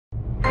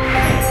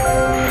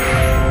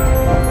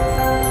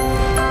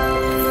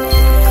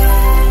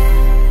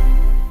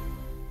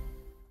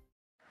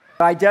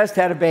I just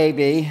had a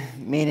baby,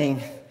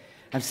 meaning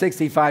I'm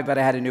 65, but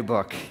I had a new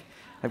book.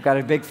 I've got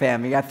a big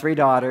family. I got 3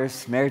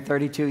 daughters, married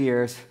 32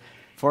 years,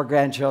 4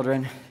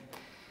 grandchildren,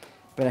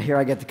 but here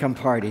I get to come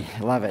party. I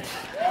love it.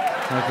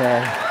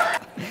 Okay.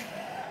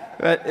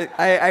 But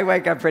I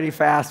wake up pretty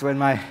fast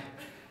when I'm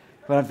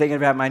thinking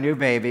about my new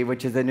baby,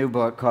 which is a new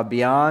book called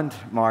Beyond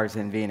Mars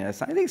and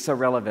Venus. I think it's so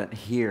relevant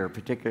here,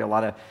 particularly a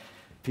lot of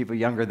people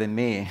younger than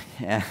me.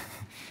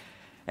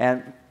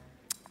 And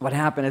what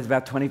happened is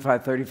about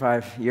 25,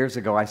 35 years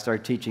ago, I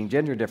started teaching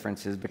gender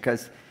differences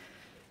because,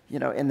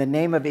 in the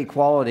name of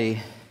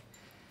equality,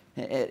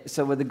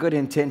 so with a good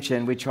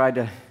intention, we tried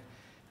to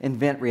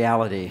invent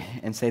reality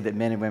and say that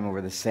men and women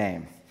were the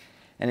same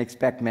and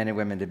expect men and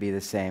women to be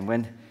the same.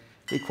 When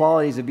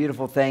equality is a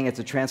beautiful thing, it's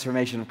a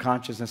transformation of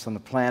consciousness on the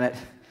planet.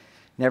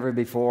 Never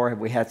before have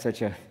we had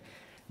such a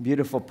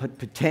beautiful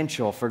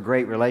potential for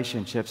great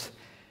relationships.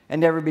 And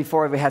never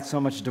before have we had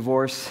so much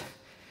divorce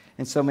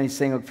and so many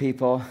single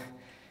people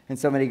and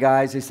so many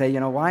guys who say,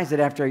 why is it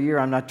after a year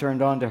I'm not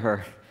turned on to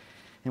her?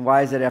 And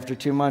why is it after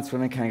 2 months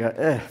women kind of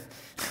go, ugh,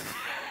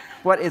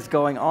 what is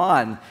going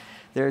on?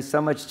 There's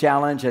so much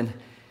challenge. And,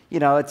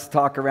 it's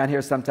talk around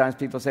here sometimes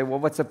people say, well,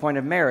 what's the point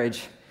of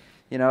marriage?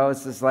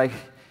 It's just like,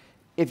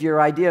 if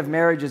your idea of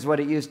marriage is what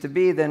it used to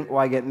be, then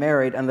why get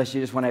married unless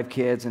you just want to have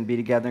kids and be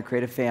together and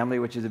create a family,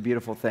 which is a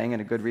beautiful thing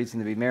and a good reason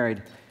to be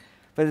married.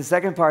 But the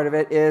second part of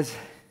it is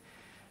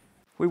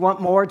we want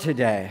more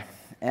today.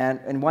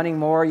 And wanting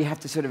more, you have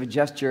to sort of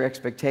adjust your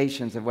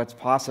expectations of what's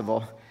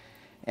possible.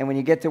 And when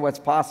you get to what's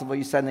possible,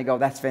 you suddenly go,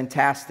 that's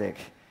fantastic.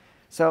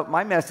 So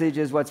my message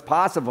is what's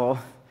possible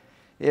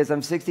is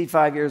I'm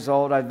 65 years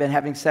old. I've been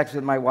having sex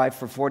with my wife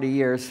for 40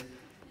 years.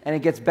 And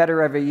it gets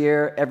better every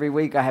year. Every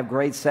week I have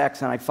great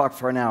sex and I fuck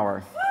for an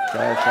hour.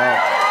 Okay,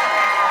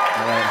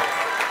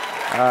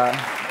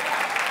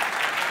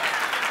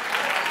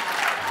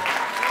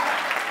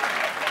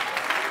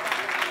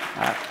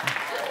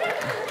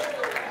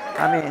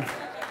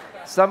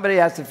 somebody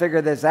has to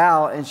figure this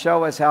out and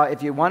show us how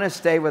if you want to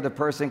stay with a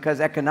person, because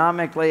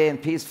economically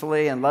and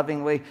peacefully and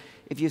lovingly,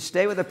 if you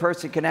stay with a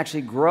person who can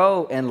actually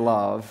grow in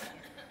love,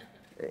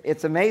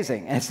 it's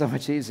amazing, and it's so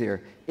much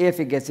easier if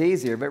it gets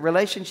easier. But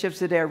relationships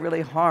today are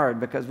really hard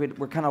because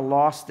we're kind of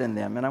lost in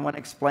them, and I want to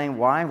explain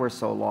why we're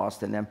so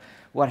lost in them,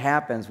 what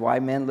happens, why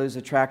men lose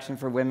attraction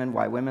for women,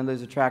 why women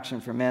lose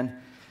attraction for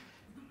men.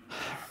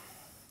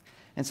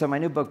 And so my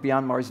new book,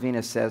 Beyond Mars,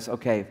 Venus, says,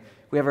 okay,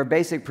 we have our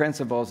basic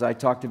principles I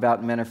talked about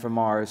in Men Are From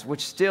Mars,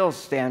 which still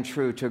stand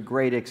true to a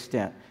great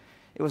extent.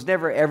 It was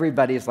never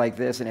everybody's like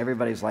this and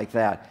everybody's like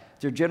that.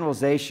 They're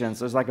generalizations.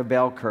 There's like a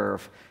bell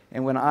curve.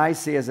 And when I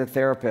see as a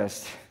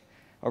therapist,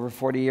 over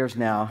 40 years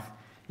now,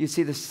 you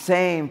see the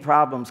same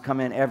problems come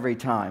in every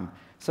time.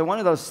 So one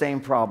of those same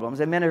problems,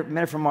 and Men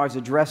Are From Mars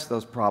address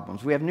those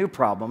problems. We have new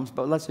problems,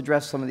 but let's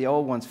address some of the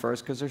old ones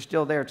first because they're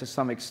still there to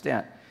some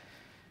extent.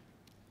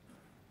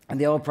 And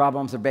the old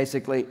problems are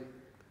basically,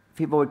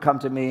 people would come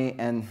to me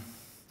and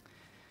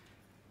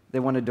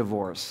they want a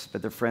divorce,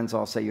 but their friends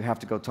all say, you have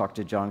to go talk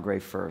to John Gray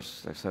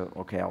first. I say,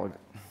 okay, I'll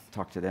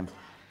talk to them.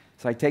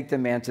 So I take the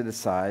man to the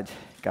side,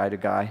 guy to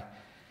guy,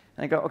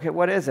 and I go, okay,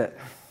 what is it?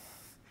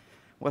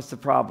 What's the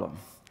problem?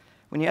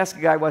 When you ask a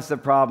guy what's the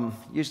problem,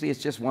 usually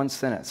it's just one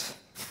sentence.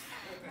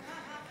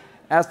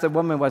 Ask the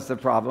woman what's the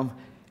problem,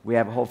 we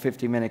have a whole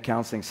 50-minute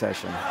counseling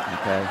session,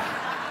 okay?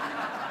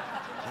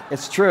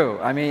 It's true.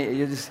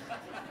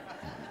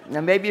 Now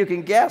maybe you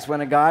can guess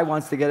when a guy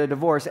wants to get a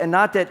divorce, and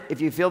not that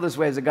if you feel this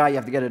way as a guy you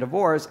have to get a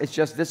divorce, it's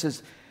just this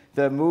is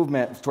the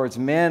movement towards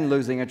men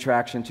losing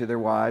attraction to their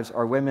wives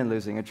or women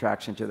losing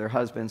attraction to their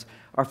husbands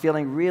are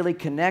feeling really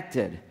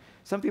connected.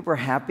 Some people are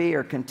happy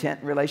or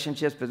content in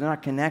relationships, but they're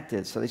not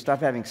connected, so they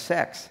stop having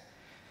sex.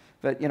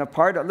 But, a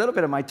little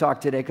bit of my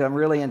talk today, because I'm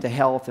really into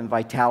health and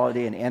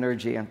vitality and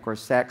energy and, of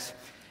course, sex.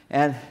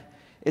 And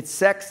it's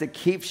sex that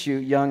keeps you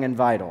young and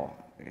vital.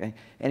 Okay?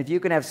 And if you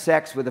can have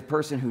sex with a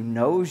person who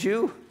knows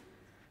you,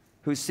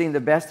 who's seen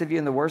the best of you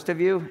and the worst of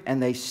you,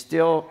 and they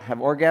still have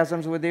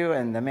orgasms with you,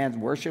 and the man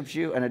worships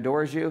you and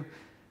adores you,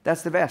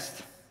 that's the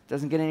best.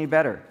 Doesn't get any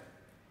better.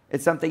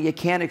 It's something you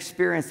can't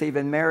experience. They've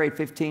been married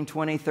 15,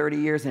 20, 30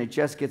 years, and it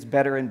just gets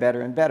better and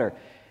better and better.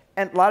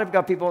 And a lot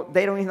of people,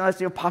 they don't even know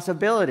that's a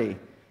possibility.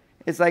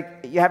 It's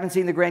like you haven't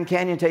seen the Grand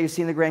Canyon until you've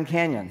seen the Grand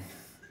Canyon.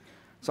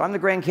 So I'm the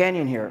Grand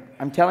Canyon here.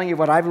 I'm telling you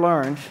what I've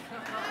learned.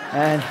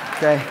 And,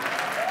 okay.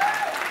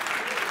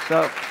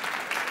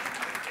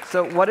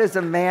 So what does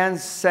a man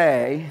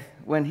say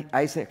when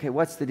I say, okay,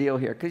 what's the deal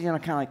here? Because, kind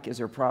of like, is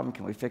there a problem?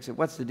 Can we fix it?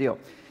 What's the deal?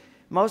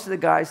 Most of the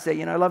guys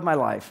say, I love my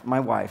wife,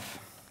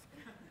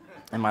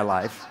 and my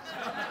life.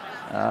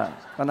 Well,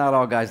 not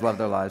all guys love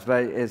their lives,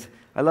 but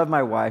I love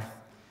my wife,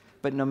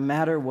 but no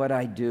matter what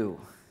I do,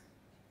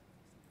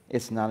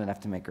 it's not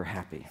enough to make her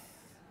happy.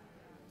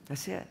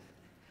 That's it.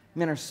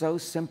 Men are so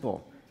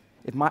simple.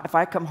 If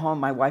I come home,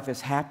 my wife is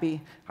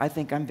happy, I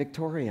think I'm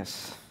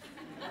victorious.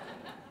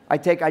 I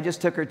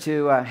just took her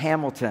to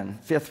Hamilton,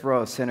 5th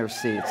row, center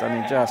seats.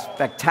 Just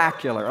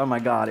spectacular. Oh, my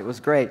God, it was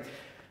great.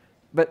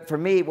 But for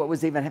me, what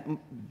was even,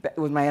 it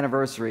was my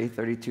anniversary,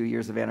 32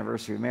 years of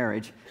anniversary of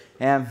marriage.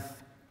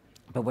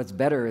 But what's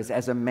better is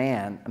as a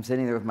man, I'm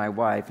sitting there with my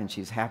wife and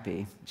she's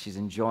happy. She's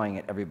enjoying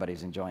it.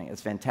 Everybody's enjoying it.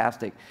 It's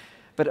fantastic.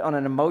 But on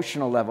an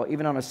emotional level,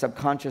 even on a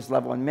subconscious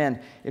level in men,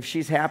 if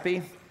she's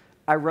happy,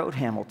 I wrote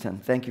Hamilton.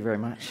 Thank you very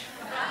much.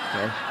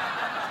 Okay?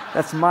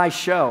 That's my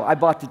show. I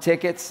bought the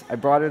tickets. I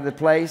brought her to the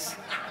place.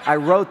 I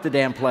wrote the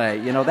damn play.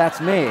 You know, that's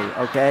me,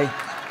 okay?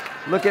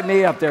 Look at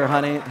me up there,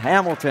 honey.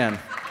 Hamilton.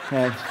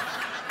 Okay?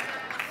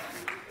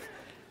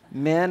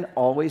 Men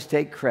always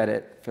take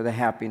credit for the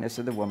happiness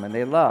of the woman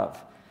they love.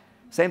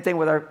 Same thing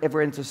with if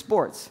we're into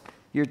sports.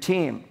 Your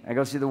team. I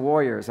go see the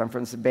Warriors. I'm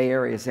from the Bay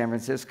Area, San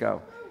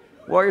Francisco.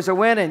 Warriors are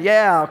winning.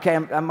 Yeah, okay.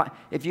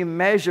 If you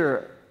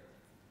measure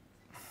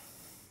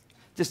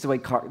just the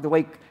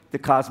way the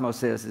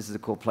cosmos is, this is a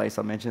cool place.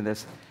 I'll mention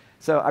this.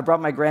 So I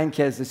brought my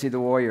grandkids to see the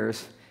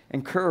Warriors.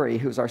 And Curry,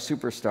 who's our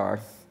superstar,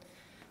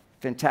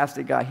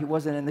 fantastic guy, he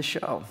wasn't in the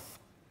show.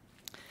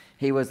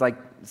 He was like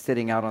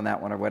sitting out on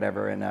that one or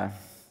whatever, and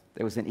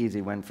it was an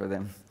easy win for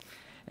them.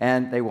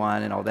 And they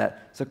won and all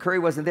that. So Curry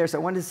wasn't there, so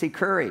I wanted to see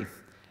Curry.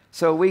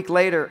 So a week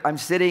later, I'm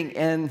sitting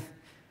in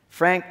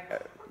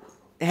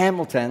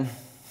Hamilton,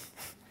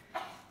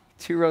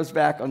 2 rows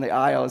back on the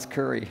aisle is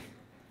Curry.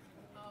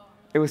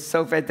 It was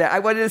so fantastic. I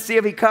wanted to see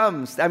if he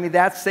comes. I mean,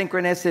 that's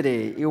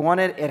synchronicity. You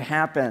want it, it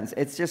happens.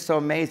 It's just so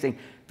amazing.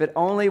 But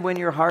only when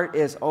your heart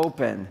is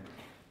open.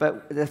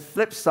 But the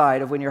flip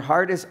side of when your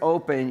heart is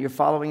open, you're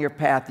following your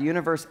path, the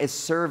universe is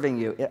serving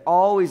you. It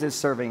always is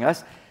serving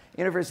us. The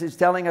universe is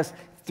telling us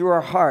through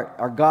our heart,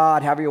 our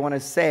God, however you want to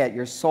say it,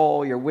 your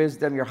soul, your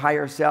wisdom, your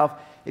higher self.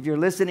 If you're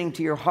listening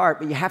to your heart,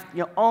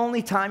 but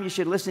only time you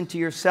should listen to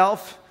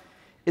yourself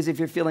is if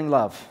you're feeling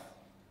love.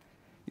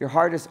 Your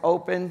heart is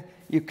open,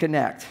 you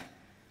connect.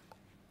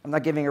 I'm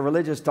not giving a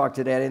religious talk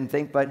today, I didn't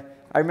think, but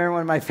I remember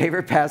one of my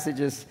favorite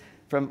passages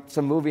from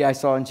some movie I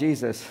saw in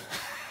Jesus.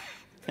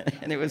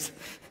 And it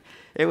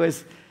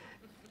was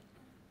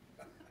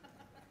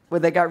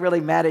when they got really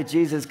mad at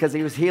Jesus because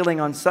he was healing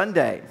on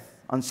Sunday,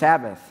 on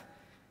Sabbath.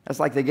 That's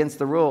like against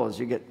the rules.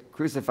 You get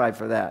crucified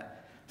for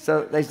that.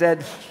 So they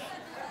said,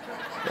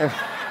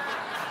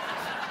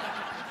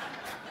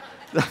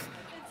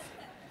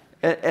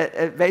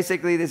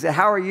 basically they said,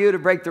 how are you to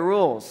break the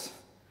rules?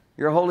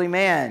 You're a holy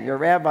man. You're a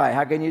rabbi.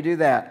 How can you do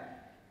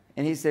that?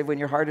 And he said, when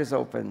your heart is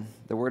open,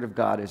 the word of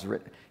God is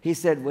written. He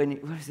said,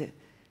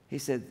 He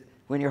said,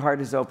 when your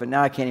heart is open.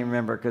 Now I can't even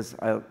remember because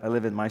I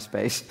live in my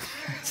space.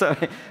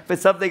 But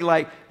something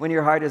like, when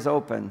your heart is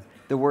open,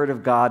 the word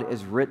of God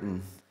is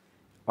written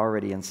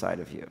already inside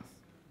of you.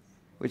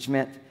 Which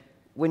meant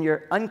when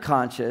you're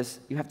unconscious,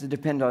 you have to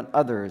depend on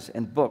others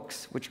and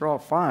books, which are all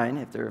fine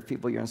if they're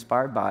people you're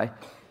inspired by,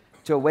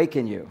 to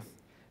awaken you.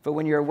 But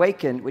when you're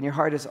awakened, when your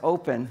heart is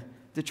open,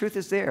 the truth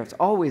is there. It's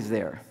always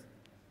there.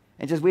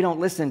 And just we don't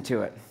listen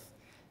to it.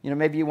 You know,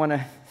 maybe you want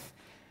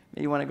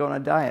to go on a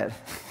diet.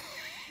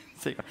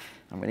 So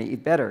I'm going to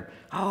eat better.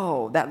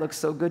 Oh, that looks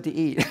so good to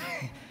eat.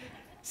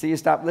 So you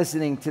stop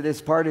listening to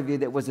this part of you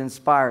that was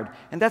inspired.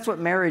 And that's what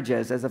marriage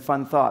is, as a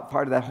fun thought.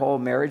 Part of that whole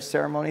marriage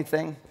ceremony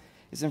thing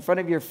is in front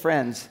of your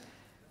friends.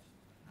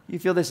 You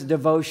feel this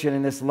devotion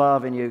and this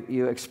love, and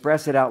you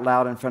express it out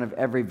loud in front of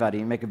everybody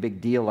and make a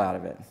big deal out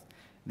of it.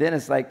 Then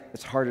it's like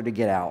it's harder to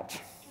get out.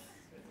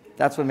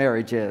 That's what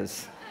marriage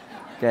is.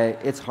 Okay?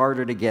 It's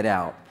harder to get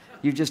out.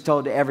 You've just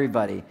told to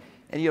everybody.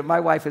 And my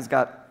wife has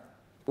got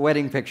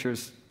wedding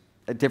pictures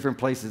at different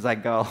places I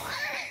go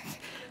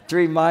to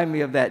remind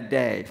me of that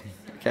day.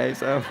 Okay,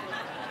 so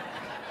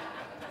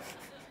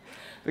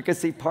because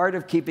see, part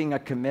of keeping a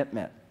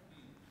commitment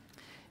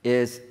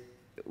is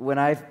when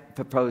I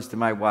proposed to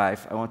my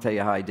wife, I won't tell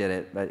you how I did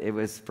it, but it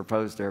was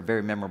proposed to her, a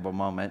very memorable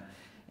moment.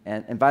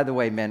 And by the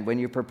way, men, when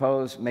you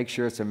propose, make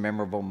sure it's a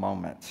memorable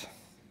moment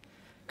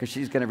because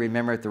she's going to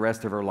remember it the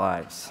rest of her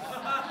lives.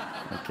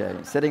 Okay,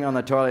 sitting on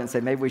the toilet and say,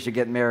 maybe we should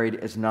get married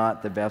is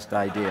not the best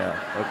idea,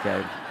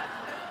 okay?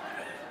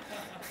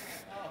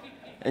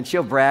 And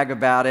she'll brag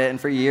about it, and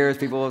for years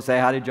people will say,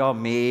 how did y'all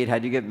meet? How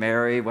did you get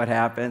married? What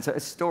happened? So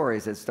it's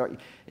stories.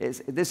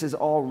 This is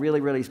all really,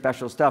 really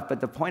special stuff.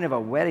 But the point of a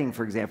wedding,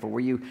 for example,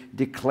 where you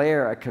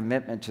declare a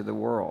commitment to the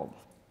world,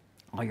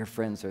 all your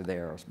friends are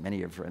there, or many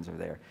of your friends are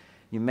there.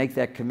 You make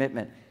that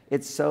commitment.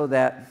 It's so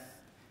that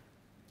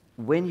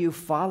when you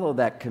follow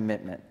that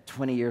commitment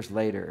 20 years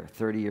later,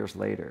 30 years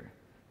later,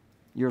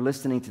 you're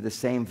listening to the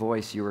same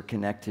voice you were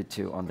connected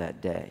to on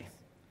that day.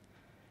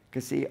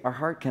 Because, see, our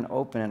heart can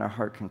open and our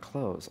heart can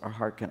close. Our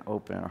heart can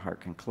open and our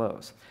heart can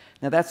close.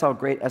 Now, that's all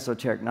great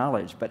esoteric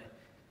knowledge, but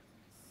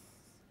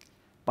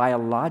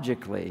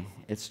biologically,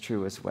 it's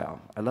true as well.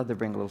 I love to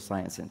bring a little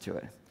science into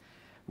it.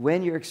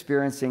 When you're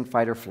experiencing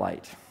fight or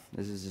flight,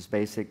 this is just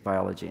basic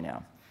biology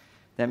now.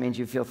 That means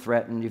you feel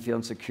threatened, you feel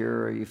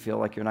insecure, you feel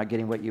like you're not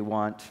getting what you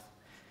want,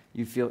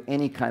 you feel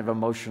any kind of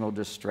emotional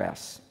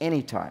distress,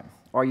 anytime,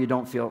 or you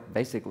don't feel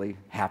basically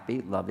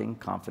happy, loving,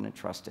 confident,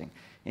 trusting,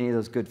 any of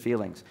those good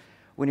feelings.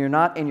 When you're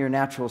not in your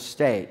natural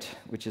state,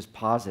 which is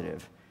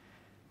positive,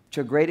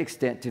 to a great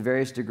extent, to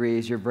various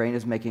degrees, your brain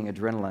is making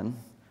adrenaline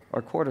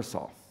or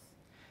cortisol.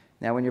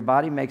 Now, when your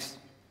body makes,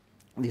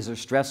 these are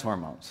stress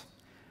hormones.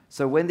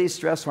 So when these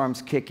stress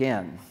hormones kick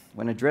in,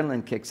 when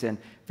adrenaline kicks in,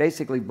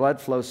 basically blood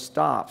flow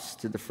stops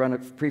to the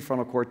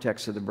prefrontal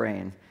cortex of the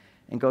brain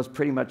and goes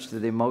pretty much to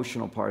the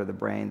emotional part of the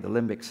brain, the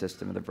limbic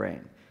system of the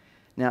brain.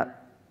 Now,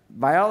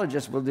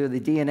 biologists will do the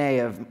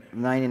DNA of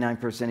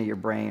 99% of your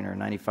brain or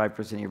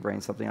 95% of your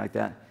brain, something like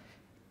that.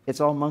 It's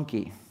all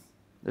monkey.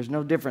 There's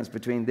no difference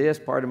between this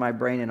part of my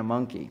brain and a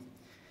monkey.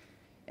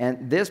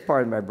 And this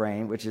part of my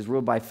brain, which is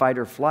ruled by fight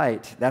or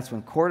flight, that's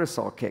when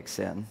cortisol kicks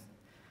in.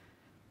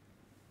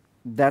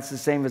 That's the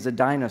same as a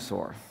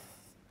dinosaur.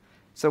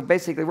 So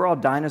basically, we're all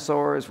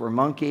dinosaurs, we're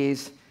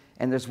monkeys,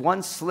 and there's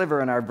one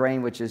sliver in our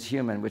brain which is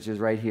human, which is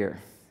right here.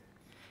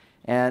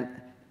 And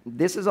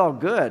this is all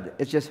good.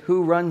 It's just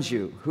who runs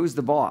you? Who's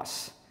the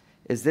boss?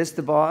 Is this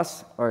the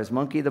boss, or is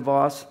monkey the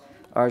boss,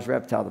 or is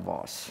reptile the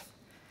boss?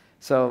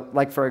 So,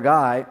 like for a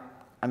guy,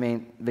 I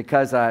mean,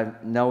 because I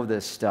know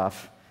this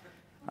stuff,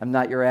 I'm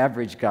not your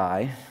average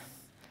guy.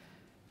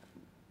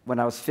 When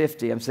I was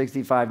 50, I'm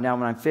 65 now.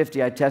 When I'm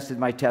 50, I tested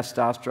my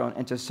testosterone,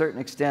 and to a certain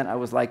extent, I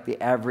was like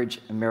the average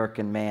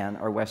American man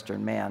or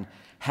Western man,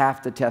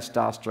 half the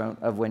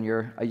testosterone of when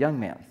you're a young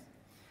man.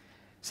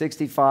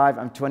 65,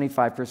 I'm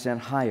 25%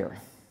 higher.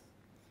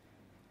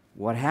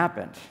 What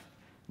happened?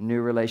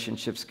 New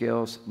relationship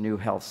skills, new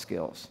health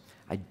skills.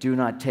 I do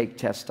not take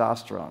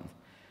testosterone.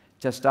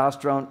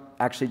 Testosterone,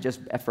 actually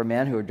just for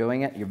men who are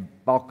doing it, you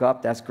bulk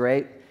up, that's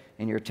great,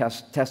 and your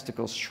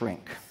testicles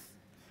shrink.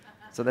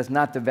 So that's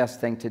not the best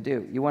thing to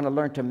do. You want to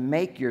learn to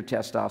make your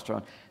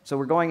testosterone. So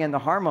we're going in the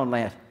hormone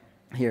land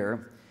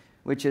here,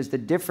 which is the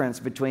difference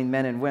between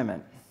men and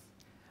women.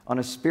 On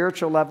a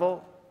spiritual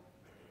level,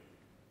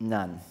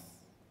 none.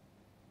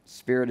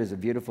 Spirit is a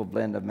beautiful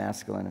blend of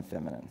masculine and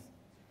feminine.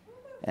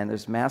 And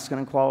there's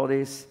masculine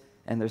qualities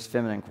and there's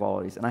feminine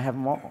qualities. And I have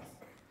them all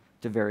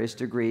to various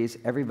degrees.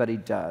 Everybody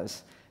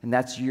does. And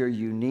that's your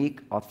unique,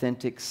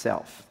 authentic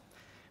self.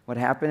 What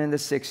happened in the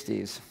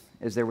 60s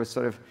is there was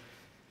sort of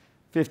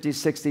 50s,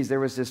 60s, there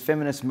was this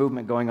feminist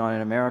movement going on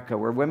in America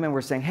where women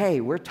were saying,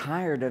 hey, we're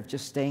tired of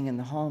just staying in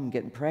the home,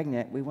 getting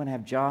pregnant. We want to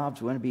have jobs.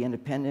 We want to be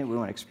independent. We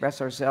want to express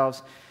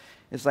ourselves.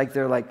 It's like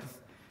they're like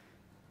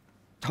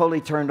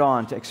totally turned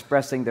on to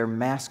expressing their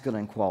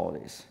masculine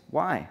qualities.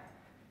 Why?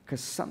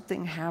 Because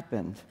something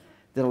happened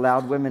that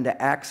allowed women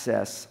to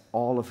access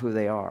all of who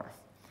they are.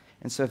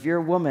 And so if you're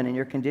a woman and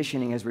your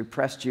conditioning has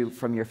repressed you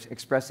from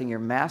expressing your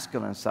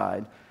masculine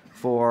side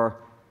for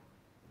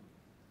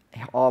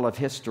all of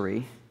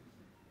history,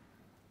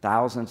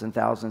 thousands and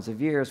thousands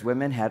of years,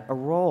 women had a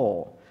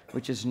role,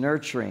 which is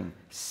nurturing,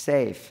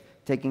 safe,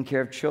 taking care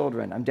of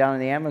children. I'm down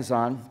in the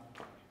Amazon.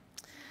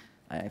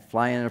 I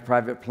fly in a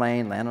private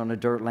plane, land on a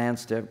dirt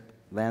landing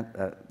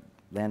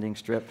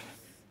strip,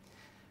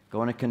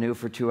 go in a canoe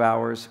for 2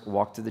 hours,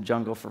 walk to the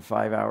jungle for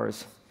 5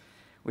 hours,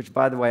 which,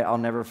 by the way, I'll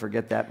never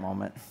forget that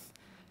moment,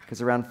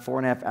 because around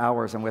 4.5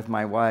 hours, I'm with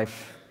my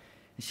wife,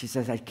 and she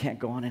says, I can't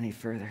go on any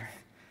further.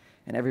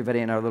 And everybody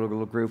in our little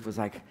group was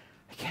like,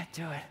 I can't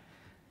do it.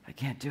 I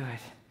can't do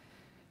it.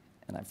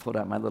 And I pulled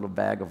out my little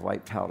bag of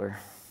white powder.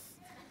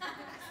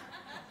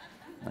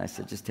 And I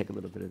said, just take a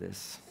little bit of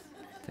this.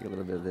 Take a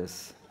little bit of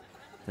this.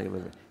 Take a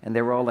little bit. And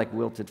they were all like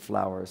wilted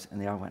flowers.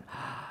 And they all went,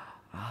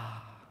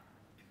 ah.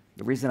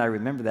 The reason I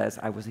remember that is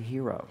I was a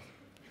hero.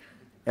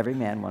 Every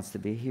man wants to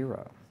be a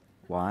hero.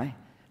 Why?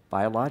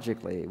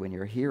 Biologically, when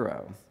you're a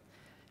hero,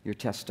 your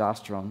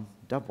testosterone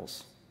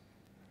doubles.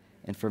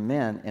 And for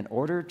men, in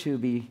order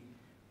to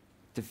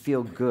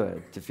feel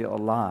good, to feel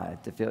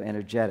alive, to feel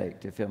energetic,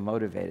 to feel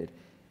motivated,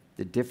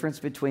 the difference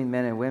between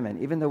men and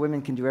women, even though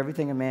women can do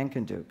everything a man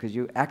can do, because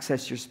you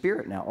access your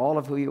spirit now, all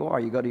of who you are.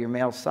 You go to your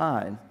male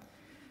side.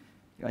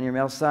 On your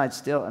male side,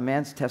 still, a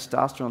man's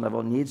testosterone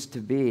level needs to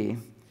be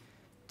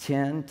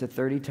 10 to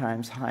 30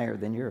 times higher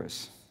than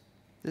yours.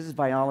 This is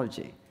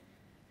biology.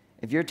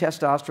 If your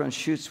testosterone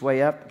shoots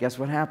way up, guess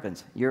what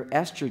happens? Your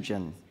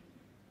estrogen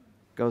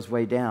goes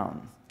way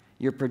down.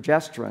 Your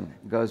progesterone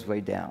goes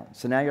way down.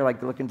 So now you're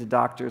like looking to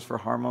doctors for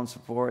hormone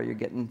support. You're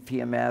getting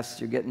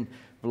PMS. You're getting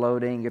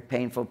bloating. Your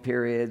painful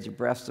periods. Your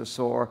breasts are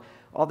sore.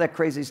 All that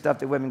crazy stuff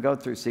that women go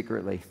through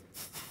secretly.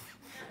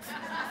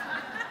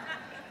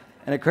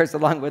 And of course,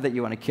 along with it,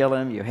 you want to kill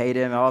him. You hate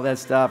him. All that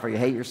stuff. Or you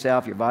hate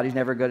yourself. Your body's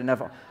never good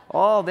enough.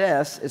 All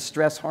this is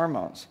stress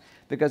hormones.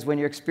 Because when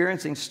you're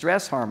experiencing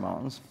stress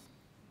hormones,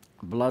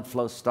 blood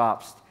flow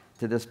stops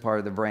to this part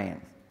of the brain.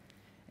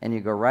 And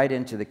you go right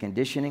into the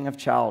conditioning of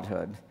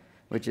childhood,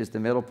 which is the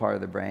middle part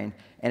of the brain.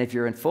 And if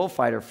you're in full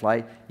fight or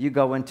flight, you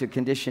go into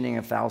conditioning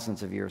of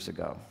thousands of years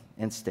ago.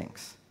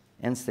 Instincts.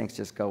 Instincts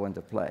just go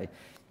into play.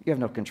 You have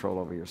no control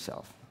over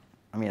yourself.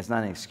 I mean, it's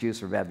not an excuse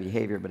for bad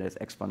behavior, but it's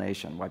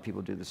explanation why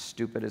people do the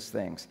stupidest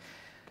things.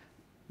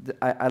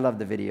 I love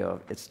the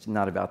video. It's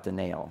not about the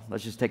nail.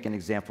 Let's just take an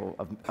example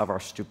of our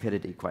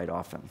stupidity quite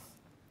often.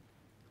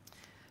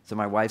 So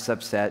my wife's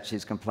upset.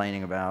 She's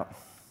complaining about,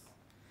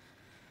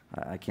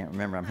 I can't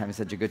remember. I'm having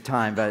such a good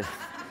time, but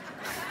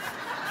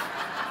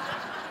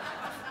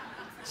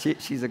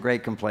she's a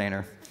great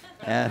complainer.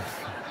 And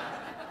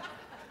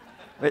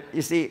But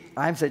you see,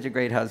 I'm such a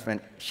great husband,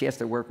 she has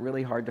to work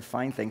really hard to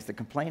find things to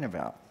complain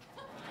about.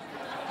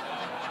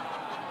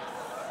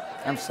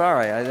 I'm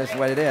sorry, that's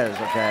what it is,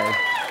 okay?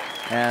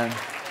 And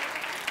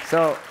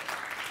so,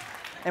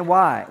 and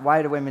why?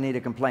 Why do women need to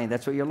complain?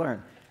 That's what you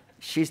learn.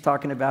 She's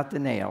talking about the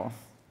nail.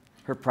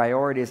 Her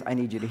priority is, I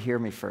need you to hear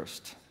me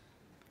first.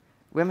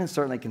 Women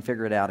certainly can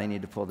figure it out. I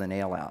need to pull the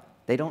nail out.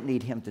 They don't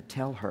need him to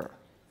tell her.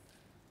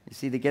 You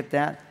see, they get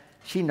that?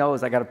 She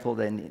knows I got to pull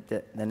the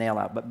nail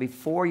out. But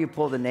before you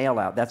pull the nail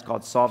out, that's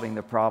called solving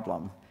the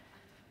problem.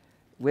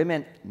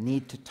 Women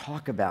need to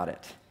talk about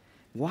it.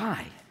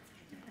 Why?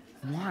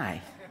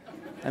 Why?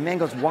 A man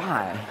goes,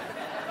 why?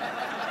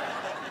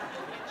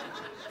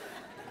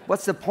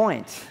 What's the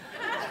point?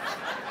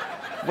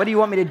 What do you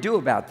want me to do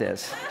about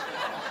this?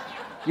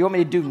 You want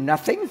me to do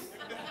nothing?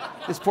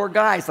 This poor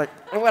guy's like,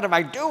 what am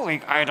I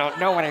doing? I don't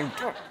know what I'm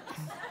doing.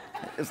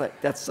 It's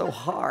like, that's so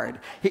hard.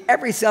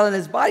 Every cell in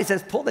his body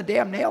says, pull the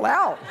damn nail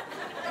out.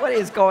 What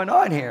is going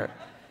on here?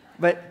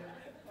 But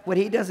what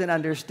he doesn't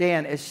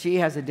understand is she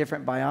has a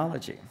different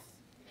biology.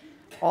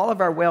 All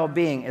of our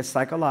well-being is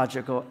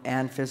psychological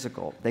and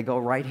physical. They go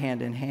right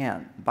hand in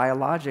hand.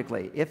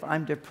 Biologically, if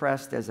I'm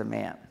depressed as a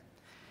man,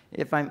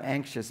 if I'm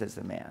anxious as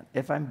a man,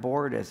 if I'm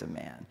bored as a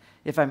man,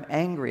 if I'm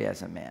angry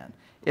as a man,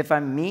 if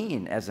I'm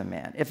mean as a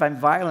man, if I'm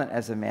violent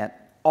as a man,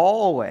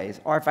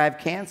 always, or if I have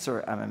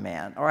cancer, I'm a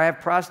man, or I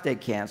have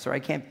prostate cancer, I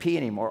can't pee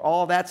anymore,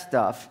 all that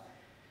stuff,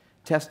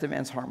 test a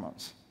man's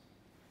hormones.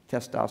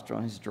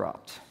 Testosterone has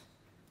dropped.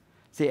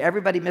 See,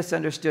 everybody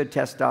misunderstood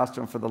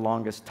testosterone for the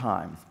longest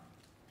time.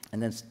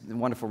 And then the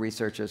wonderful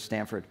researchers at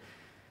Stanford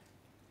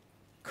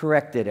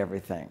corrected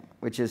everything,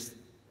 which is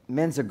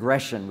men's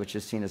aggression, which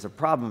is seen as a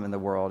problem in the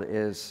world,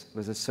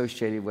 was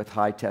associated with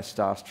high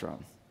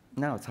testosterone.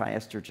 No, it's high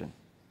estrogen.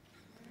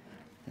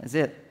 That's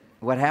it.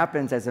 What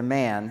happens as a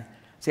man,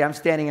 see, I'm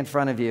standing in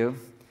front of you,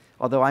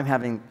 although I'm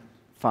having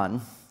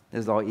fun. This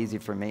is all easy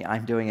for me.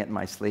 I'm doing it in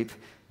my sleep.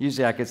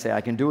 Usually I could say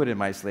I can do it in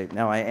my sleep.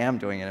 Now I am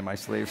doing it in my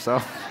sleep,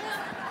 so.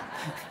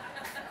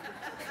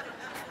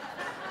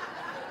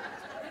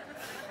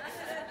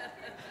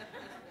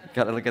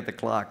 Got to look at the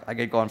clock. I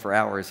get going for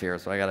hours here,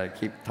 so I got to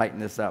keep tighten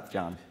this up,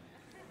 John.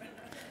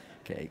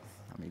 Okay,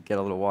 let me get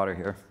a little water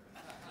here.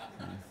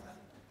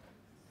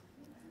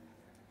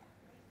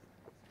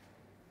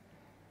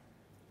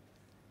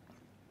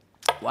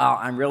 Wow,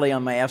 I'm really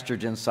on my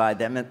estrogen side.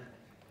 That meant,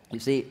 you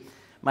see,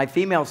 my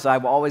female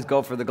side will always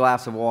go for the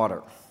glass of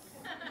water.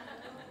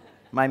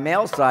 My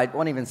male side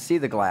won't even see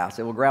the glass.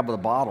 It will grab the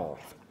bottle.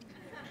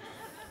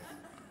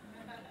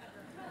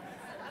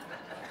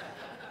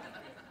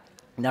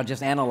 Now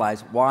just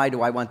analyze, why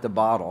do I want the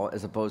bottle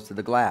as opposed to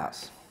the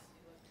glass?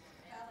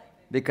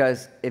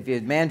 Because if a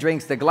man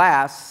drinks the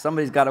glass,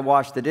 somebody's got to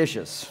wash the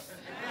dishes.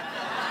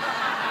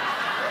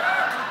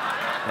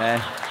 Okay?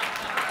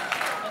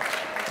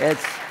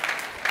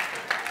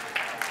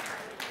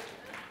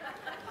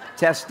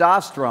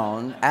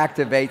 Testosterone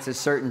activates a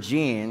certain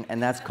gene,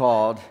 and that's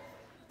called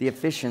the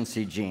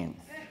efficiency gene.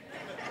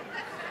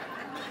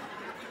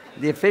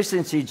 The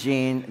efficiency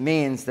gene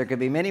means there could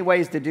be many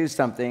ways to do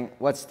something.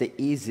 What's the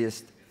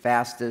easiest,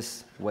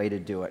 fastest way to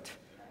do it?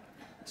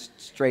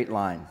 Straight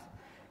line.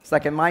 It's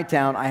like in my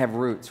town, I have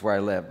routes where I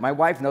live. My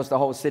wife knows the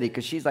whole city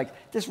because she's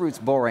like, this route's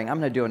boring. I'm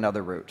going to do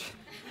another route.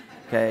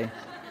 Okay?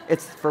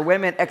 It's for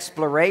women,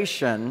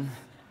 exploration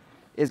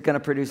is going to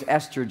produce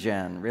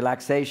estrogen,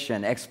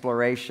 relaxation,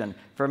 exploration.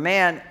 For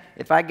man,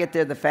 if I get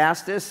there the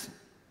fastest,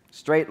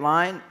 straight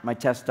line, my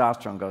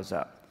testosterone goes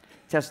up.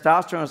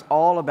 Testosterone is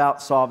all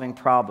about solving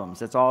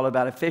problems. It's all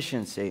about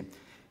efficiency.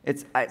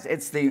 It's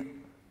the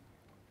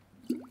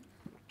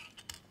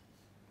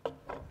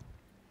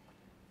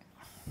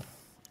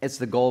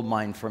gold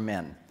mine for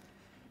men.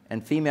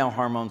 And female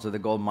hormones are the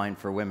gold mine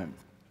for women,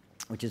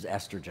 which is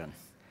estrogen.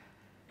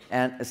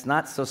 And it's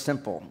not so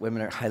simple.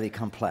 Women are highly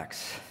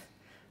complex.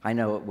 I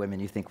know women,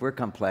 you think we're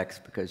complex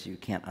because you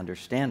can't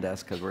understand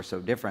us because we're so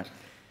different.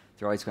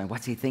 They're always going,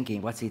 what's he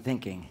thinking? What's he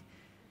thinking?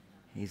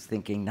 He's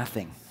thinking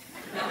nothing.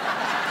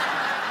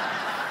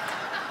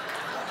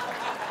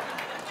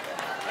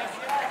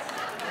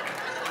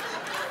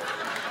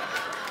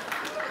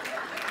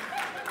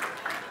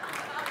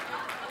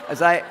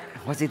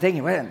 What's he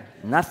thinking? Wait,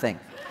 nothing.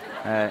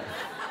 And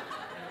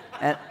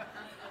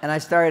I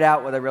started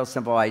out with a real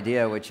simple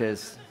idea, which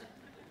is,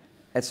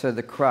 it's sort of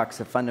the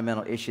crux, a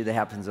fundamental issue that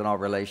happens in all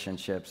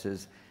relationships,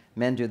 is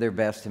men do their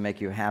best to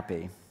make you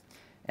happy.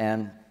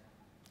 And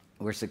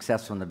we're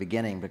successful in the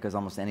beginning because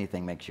almost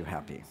anything makes you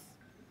happy.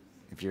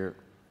 If you're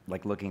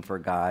like looking for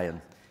a guy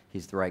and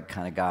he's the right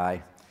kind of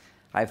guy.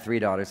 I have 3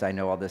 daughters. I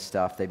know all this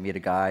stuff. They meet a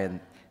guy and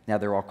now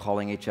they're all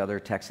calling each other,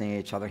 texting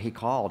each other. He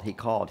called, he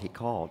called, he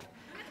called.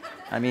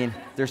 I mean,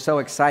 they're so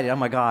excited. Oh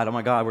my God,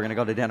 we're going to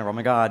go to dinner. Oh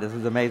my God, this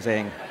is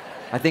amazing.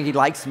 I think he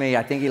likes me.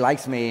 I think he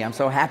likes me. I'm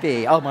so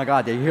happy. Oh my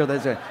God, did you hear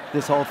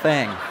this whole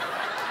thing?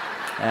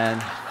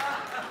 And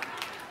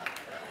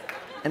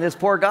this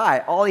poor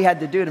guy, all he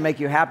had to do to make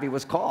you happy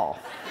was call.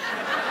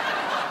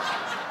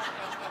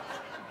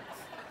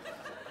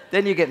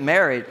 Then you get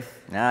married.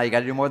 Now you got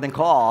to do more than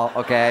call,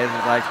 okay?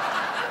 It's like,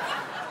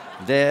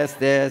 This.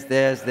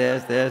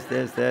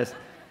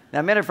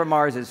 Now, Men Are From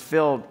Mars is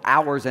filled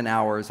hours and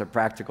hours of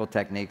practical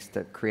techniques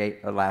to create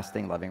a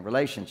lasting, loving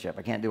relationship.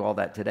 I can't do all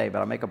that today, but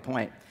I'll make a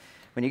point.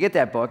 When you get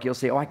that book, you'll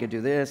see, oh, I can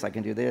do this, I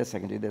can do this, I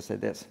can do this and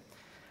this.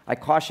 I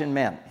caution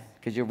men,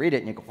 because you'll read it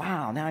and you go,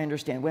 wow, now I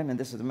understand women,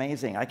 this is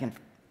amazing. I can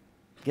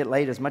get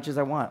laid as much as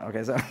I want.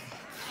 Okay, so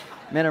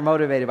men are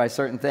motivated by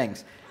certain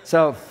things.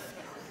 So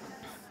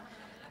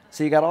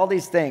you got all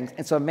these things,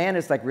 and so a man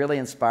is like really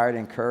inspired,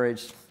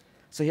 encouraged.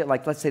 So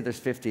let's say there's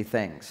 50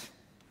 things.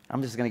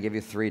 I'm just going to give you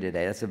 3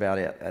 today. That's about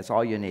it. That's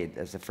all you need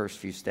as the first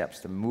few steps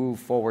to move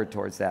forward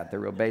towards that, the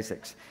real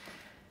basics.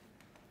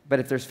 But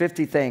if there's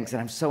 50 things,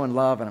 and I'm so in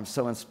love and I'm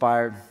so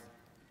inspired,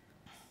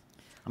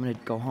 I'm going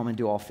to go home and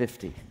do all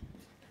 50.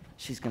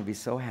 She's going to be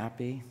so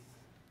happy.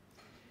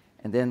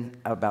 And then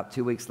about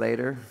 2 weeks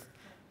later,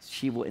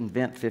 she will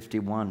invent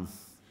 51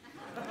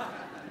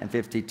 and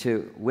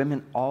 52.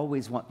 Women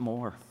always want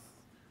more.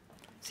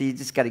 See, you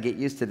just got to get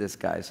used to this,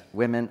 guys.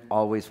 Women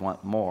always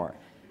want more.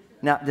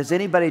 Now, does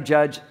anybody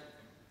judge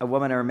a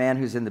woman or a man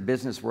who's in the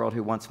business world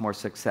who wants more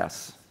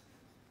success?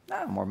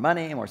 No, more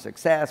money, more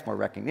success, more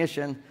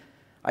recognition.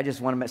 I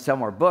just want to sell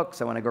more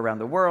books. I want to go around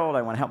the world.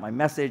 I want to help my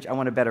message. I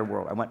want a better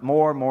world. I want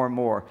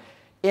more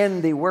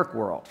in the work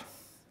world.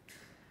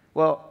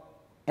 Well,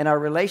 in our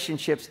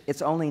relationships,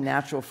 it's only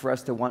natural for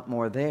us to want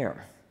more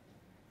there.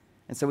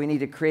 And so we need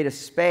to create a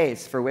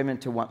space for women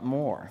to want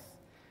more.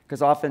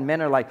 Because often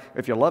men are like,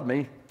 if you love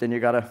me, then you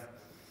got to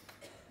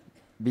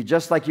be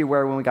just like you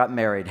were when we got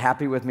married,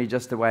 happy with me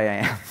just the way I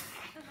am.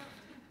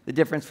 The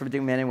difference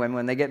between men and women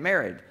when they get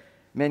married.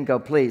 Men go,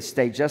 please,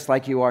 stay just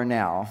like you are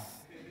now.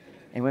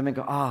 And women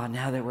go, oh,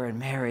 now that we're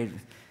married,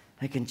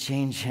 I can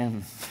change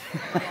him.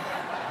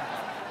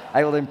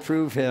 I will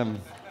improve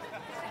him.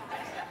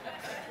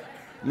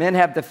 Men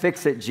have the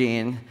fix-it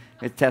gene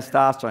with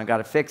testosterone. Got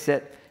to fix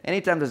it.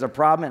 Anytime there's a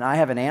problem and I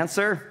have an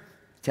answer,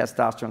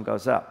 testosterone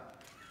goes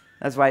up.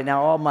 That's why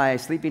now all my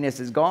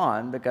sleepiness is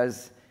gone,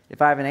 because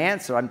if I have an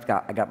answer,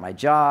 I got my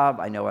job,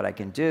 I know what I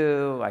can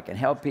do, I can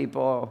help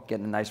people,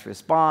 get a nice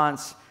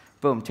response.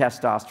 Boom,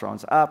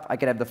 testosterone's up. I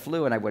could have the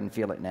flu and I wouldn't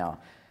feel it now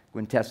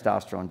when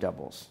testosterone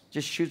doubles.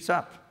 Just shoots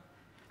up.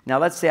 Now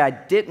let's say I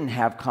didn't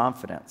have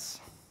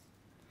confidence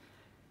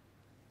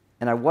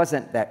and I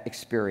wasn't that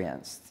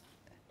experienced,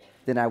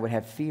 then I would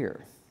have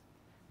fear.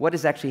 What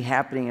is actually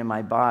happening in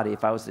my body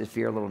if I was to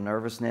fear a little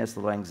nervousness, a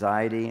little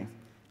anxiety,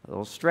 a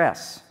little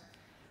stress?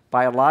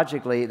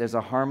 Biologically, there's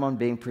a hormone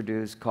being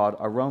produced called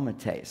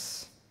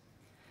aromatase.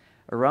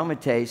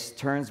 Aromatase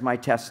turns my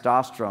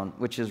testosterone,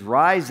 which is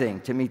rising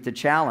to meet the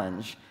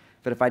challenge,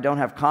 but if I don't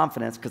have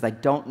confidence because I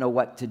don't know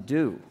what to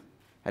do,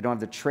 I don't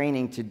have the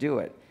training to do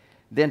it,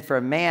 then for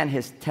a man,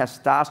 his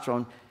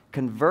testosterone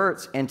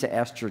converts into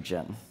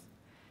estrogen.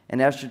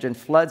 And estrogen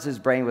floods his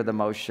brain with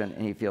emotion,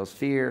 and he feels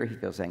fear, he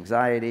feels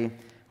anxiety,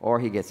 or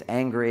he gets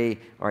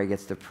angry, or he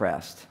gets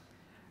depressed.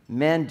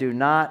 Men do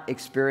not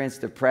experience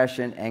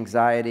depression,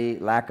 anxiety,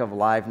 lack of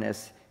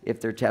aliveness if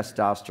their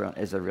testosterone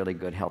is a really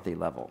good, healthy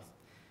level.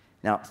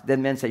 Now,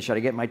 then men say, should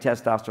I get my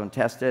testosterone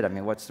tested? I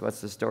mean, what's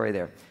the story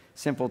there?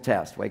 Simple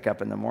test. Wake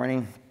up in the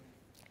morning.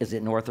 Is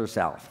it north or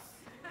south?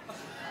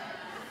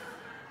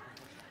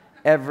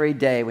 Every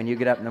day when you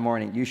get up in the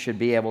morning, you should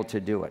be able to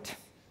do it.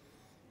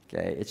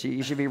 Okay?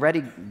 You should be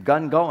ready,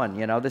 gun going.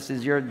 You know, this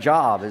is your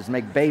job, is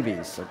make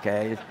babies,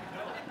 okay?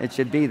 It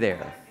should be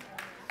there.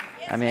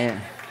 I mean...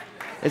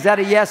 Is that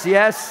a yes,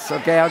 yes?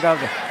 Okay, I'll go.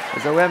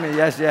 Is the women,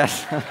 yes,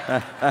 yes.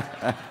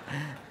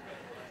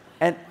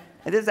 And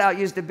this is how it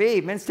used to be.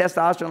 Men's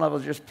testosterone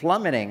levels are just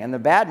plummeting. And the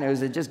bad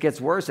news, it just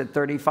gets worse at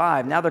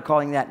 35. Now they're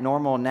calling that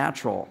normal and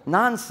natural.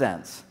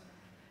 Nonsense.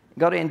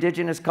 Go to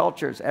indigenous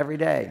cultures every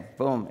day.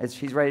 Boom,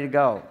 he's ready to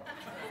go.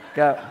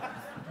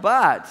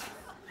 But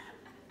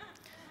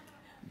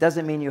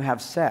doesn't mean you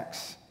have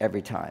sex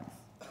every time.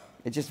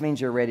 It just means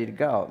you're ready to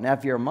go. Now,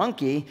 if you're a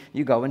monkey,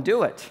 you go and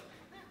do it.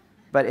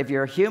 But if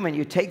you're a human,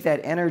 you take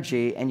that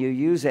energy and you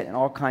use it in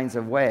all kinds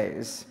of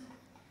ways.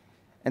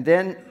 And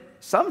then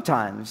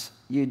sometimes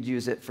you'd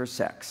use it for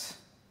sex.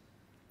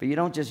 But you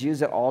don't just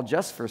use it all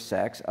just for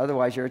sex.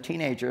 Otherwise, you're a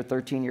teenager,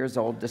 13 years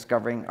old,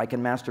 discovering I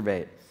can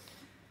masturbate.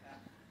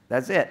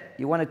 That's it.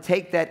 You want to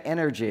take that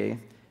energy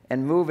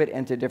and move it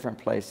into different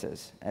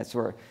places. That's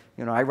where,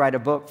 I write a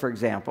book, for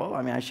example.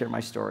 I mean, I share my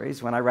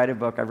stories. When I write a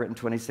book, I've written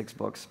 26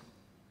 books.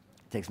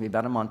 It takes me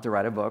about a month to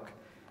write a book.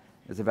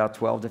 It's about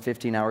 12 to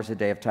 15 hours a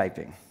day of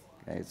typing.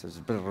 Okay, so it's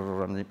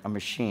a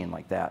machine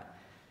like that.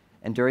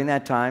 And during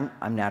that time,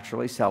 I'm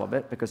naturally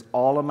celibate because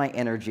all of my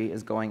energy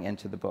is going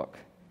into the book.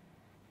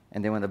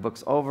 And then when the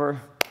book's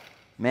over,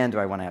 man, do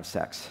I want to have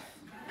sex.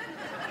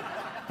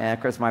 And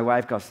of course, my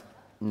wife goes,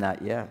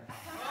 not yet.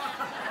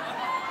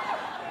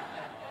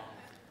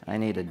 I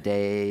need a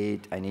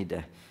date. I need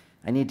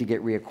to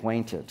get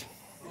reacquainted.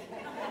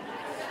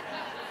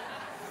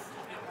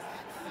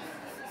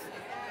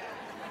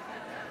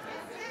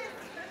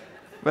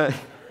 But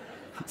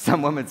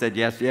some woman said,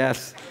 yes,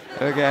 yes,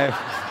 okay.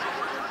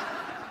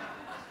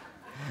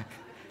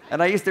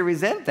 And I used to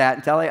resent that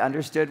until I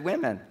understood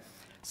women.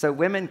 So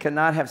women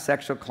cannot have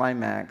sexual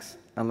climax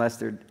unless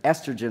their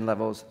estrogen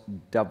levels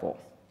double.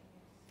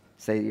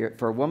 Say,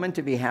 for a woman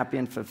to be happy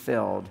and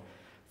fulfilled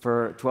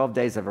for 12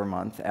 days of her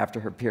month after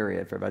her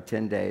period, for about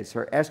 10 days,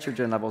 her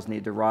estrogen levels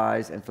need to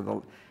rise, and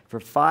for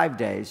 5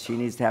 days, she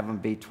needs to have them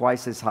be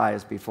twice as high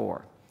as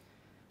before.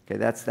 Okay,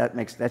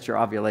 that's your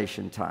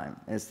ovulation time.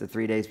 It's the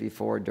 3 days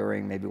before,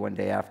 during, maybe 1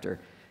 day after.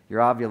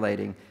 You're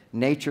ovulating.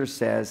 Nature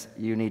says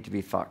you need to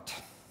be fucked.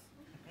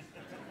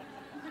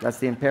 That's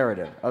the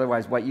imperative.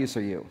 Otherwise, what use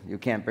are you? You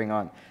can't bring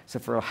on. So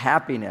for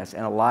happiness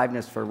and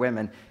aliveness for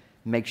women,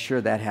 make sure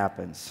that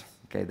happens.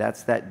 Okay,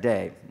 that's that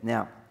day.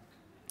 Now,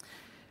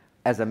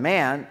 as a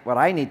man, what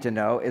I need to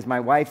know is my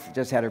wife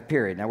just had her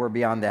period. Now, we're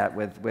beyond that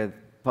with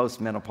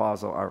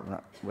postmenopausal,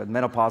 or with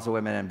menopausal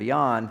women and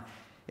beyond.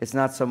 It's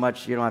not so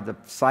much, you don't have the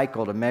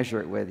cycle to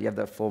measure it with, you have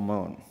the full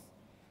moon.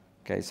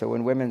 Okay, so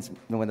when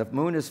the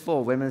moon is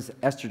full, women's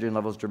estrogen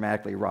levels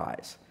dramatically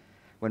rise.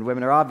 When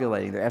women are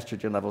ovulating, their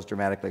estrogen levels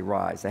dramatically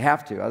rise. They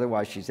have to,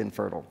 otherwise she's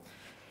infertile.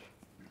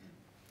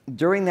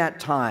 During that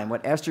time,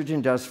 what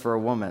estrogen does for a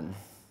woman,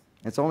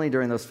 it's only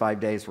during those 5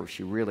 days where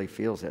she really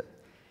feels it.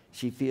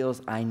 She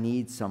feels, I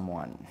need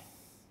someone.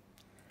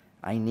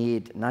 I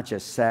need not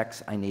just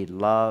sex, I need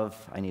love,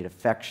 I need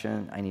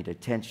affection, I need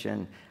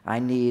attention, I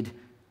need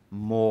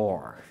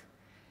more.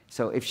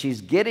 So if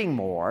she's getting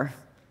more,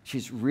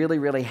 she's really,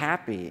 really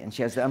happy, and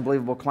she has the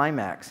unbelievable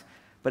climax.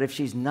 But if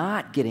she's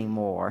not getting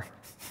more,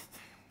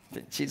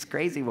 she's a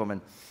crazy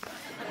woman,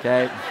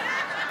 okay?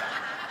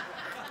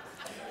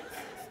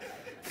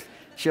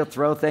 She'll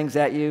throw things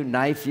at you,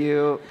 knife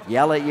you,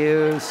 yell at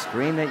you,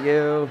 scream at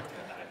you,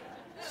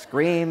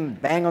 scream,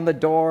 bang on the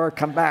door,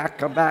 come back,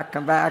 come back,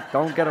 come back,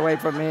 don't get away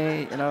from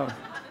me, you know.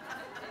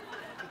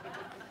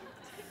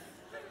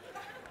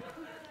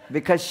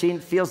 Because she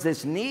feels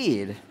this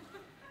need,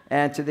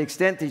 and to the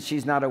extent that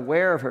she's not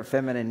aware of her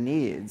feminine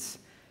needs,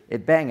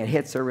 it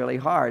hits her really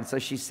hard. So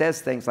she says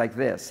things like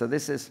this. So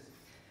this is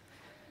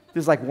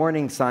like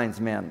warning signs,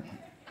 men.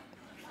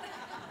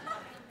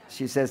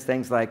 She says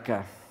things like,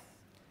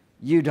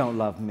 you don't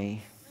love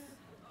me.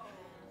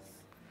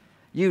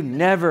 You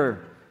never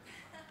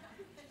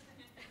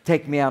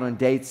take me out on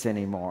dates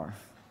anymore.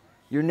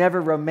 You're never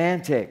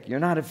romantic. You're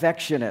not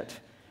affectionate.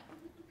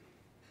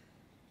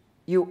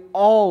 You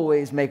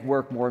always make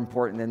work more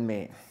important than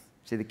me.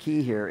 See, the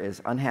key here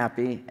is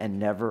unhappy and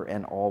never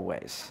and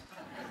always.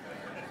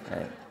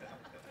 Okay.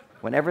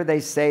 Whenever they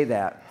say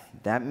that,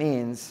 that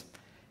means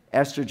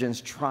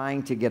estrogen's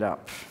trying to get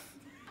up.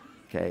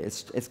 Okay,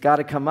 it's got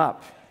to come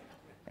up.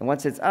 And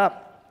once it's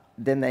up,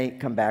 then they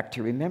come back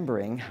to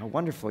remembering how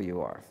wonderful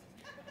you are.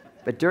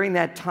 But during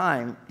that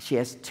time, she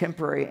has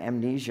temporary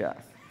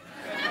amnesia.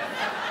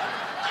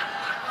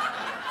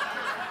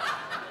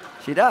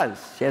 She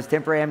does. She has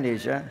temporary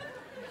amnesia.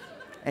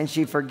 And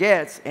she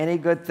forgets any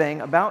good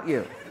thing about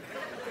you.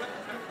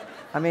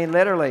 I mean,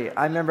 literally,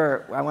 I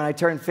remember when I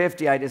turned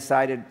 50, I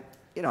decided,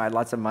 you know, I had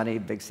lots of money,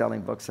 big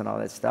selling books and all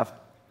that stuff.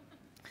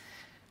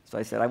 So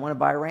I said, I want to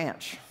buy a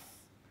ranch.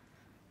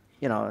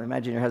 You know,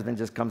 imagine your husband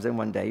just comes in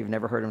one day, you've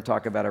never heard him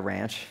talk about a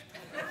ranch.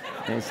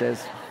 And he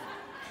says,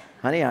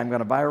 honey, I'm going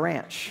to buy a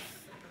ranch.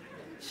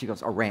 She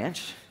goes, a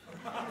ranch?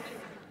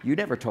 You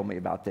never told me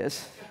about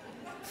this.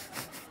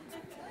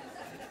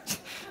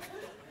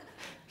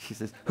 She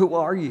says, who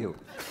are you?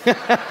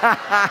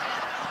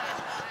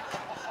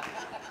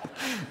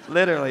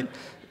 Literally,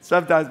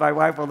 sometimes my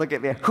wife will look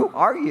at me, who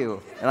are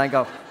you? And I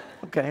go,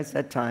 okay, it's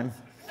that time.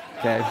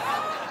 Okay.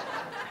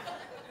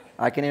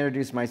 I can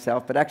introduce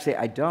myself, but actually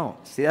I don't.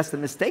 See, that's the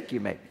mistake you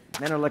make.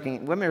 Men are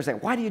looking, women are saying,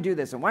 why do you do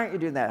this? And why aren't you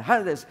doing that? How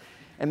did this?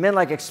 And men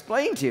like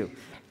explain to you,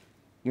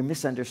 you're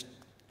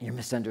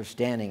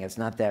misunderstanding. It's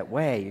not that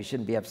way. You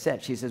shouldn't be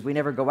upset. She says, we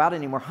never go out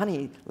anymore.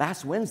 Honey,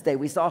 last Wednesday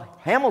we saw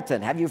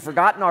Hamilton. Have you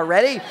forgotten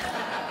already?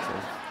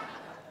 Says,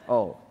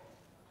 oh,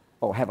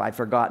 have I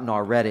forgotten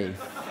already?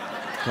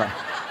 Okay.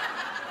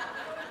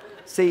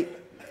 See,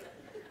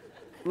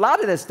 a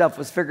lot of this stuff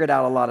was figured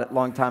out a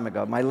long time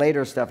ago. My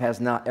later stuff has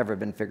not ever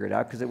been figured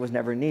out because it was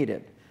never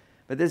needed.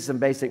 But this is some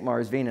basic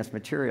Mars-Venus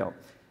material.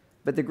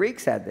 But the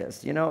Greeks had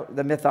this. You know,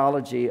 the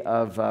mythology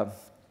of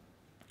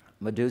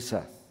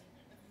Medusa.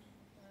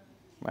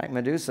 Right?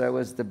 Medusa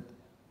was the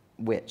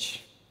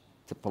witch,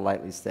 to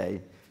politely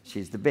say.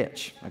 She's the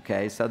bitch,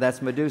 okay? So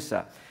that's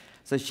Medusa.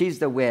 So she's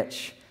the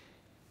witch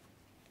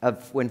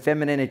of when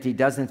femininity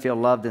doesn't feel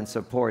loved and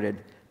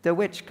supported, the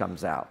witch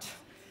comes out.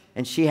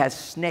 And she has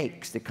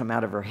snakes that come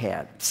out of her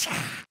head.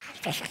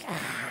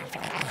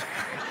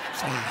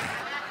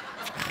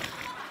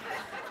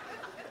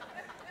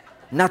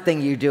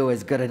 Nothing you do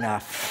is good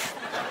enough.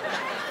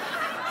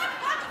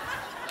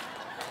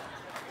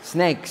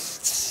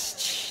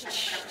 Snakes.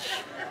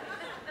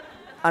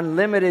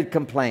 Unlimited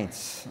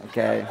complaints,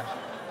 okay?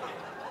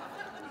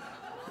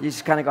 You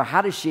just kind of go,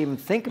 how does she even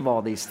think of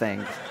all these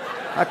things?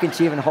 How can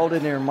she even hold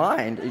it in her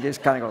mind? You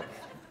just kind of go,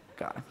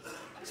 God.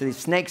 So these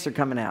snakes are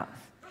coming out.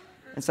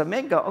 And so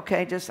men go,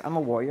 okay, I'm a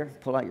warrior.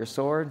 Pull out your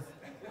sword.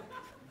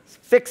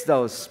 Fix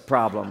those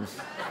problems.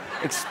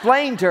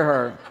 Explain to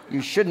her,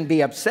 you shouldn't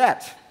be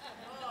upset.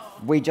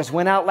 We just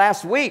went out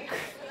last week.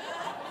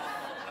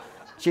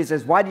 She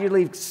says, why do you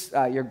leave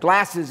your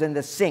glasses in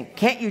the sink?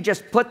 Can't you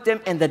just put them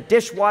in the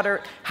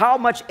dishwater? How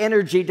much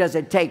energy does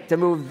it take to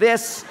move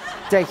this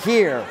to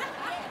here?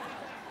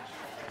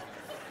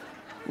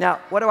 Now,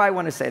 what do I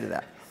want to say to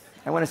that?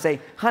 I want to say,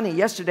 honey,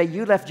 yesterday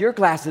you left your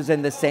glasses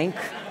in the sink.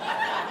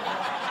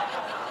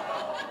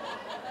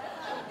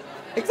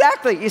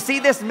 Exactly. You see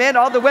this, men,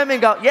 all the women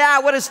go, yeah,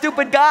 what a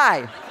stupid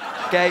guy.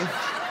 Okay?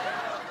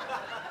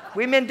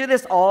 We men do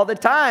this all the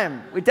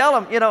time. We tell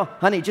them,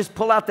 honey, just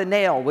pull out the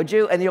nail, would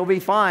you? And you'll be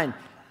fine.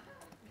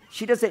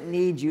 She doesn't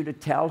need you to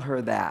tell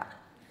her that.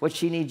 What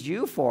she needs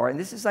you for, and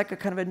this is like a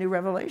kind of a new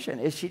revelation,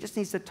 is she just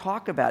needs to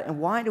talk about it. And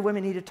why do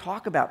women need to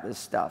talk about this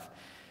stuff?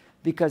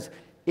 Because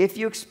if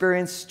you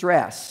experience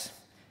stress,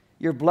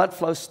 your blood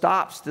flow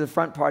stops to the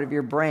front part of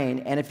your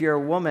brain. And if you're a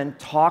woman,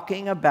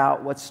 talking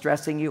about what's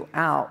stressing you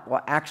out will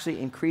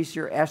actually increase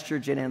your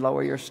estrogen and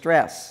lower your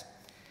stress.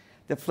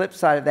 The flip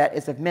side of that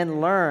is if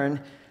men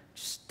learn,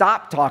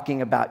 stop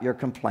talking about your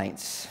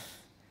complaints,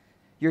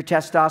 your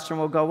testosterone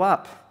will go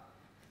up.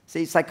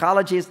 See,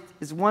 psychology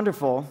is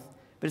wonderful,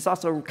 but it's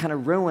also kind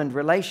of ruined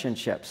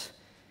relationships.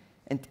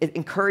 And it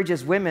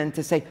encourages women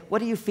to say,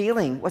 what are you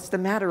feeling? What's the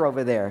matter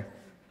over there?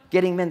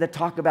 Getting men to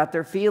talk about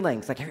their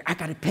feelings. Like, I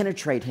got to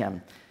penetrate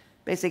him.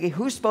 Basically,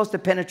 who's supposed to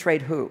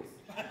penetrate who?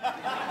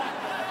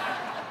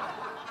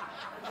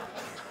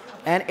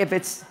 And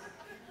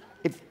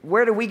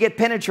where do we get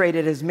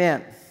penetrated as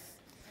men?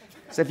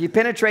 So if you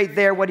penetrate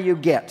there, what do you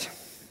get?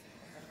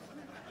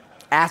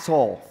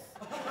 Asshole.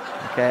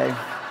 Okay?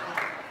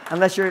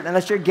 Unless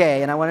you're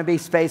gay, and I want to be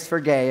space for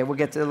gay, and we'll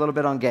get to a little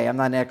bit on gay. I'm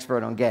not an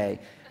expert on gay.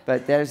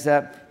 But if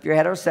you're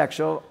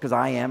heterosexual, because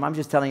I am, I'm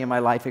just telling you my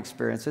life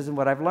experiences and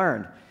what I've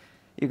learned.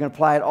 You can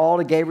apply it all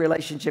to gay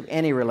relationship,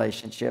 any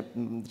relationship.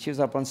 She was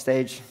up on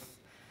stage.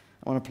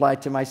 I want to apply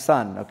it to my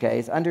son, okay?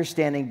 It's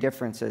understanding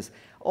differences.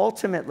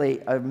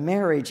 Ultimately, a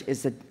marriage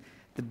is the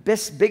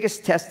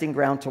biggest testing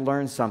ground to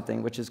learn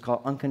something, which is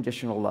called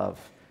unconditional love.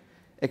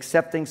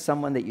 Accepting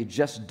someone that you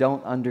just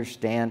don't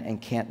understand and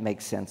can't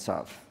make sense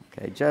of,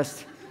 okay?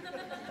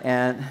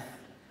 And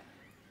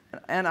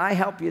I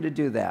help you to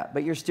do that,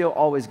 but you're still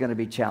always going to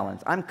be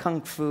challenged.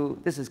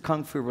 This is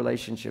Kung Fu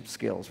relationship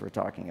skills we're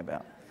talking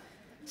about.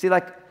 See,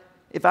 like,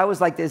 if I was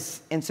like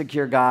this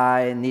insecure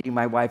guy and needing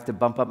my wife to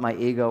bump up my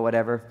ego,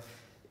 whatever,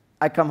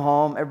 I come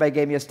home, everybody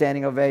gave me a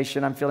standing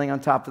ovation, I'm feeling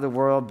on top of the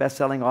world,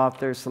 best-selling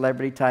author,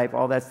 celebrity type,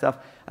 all that stuff.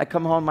 I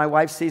come home, my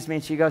wife sees me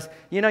and she goes,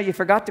 you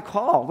forgot to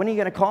call. When are you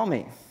going to call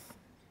me?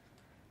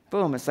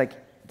 Boom, it's like,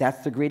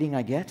 that's the greeting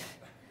I get?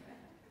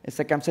 It's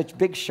like I'm such a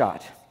big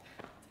shot.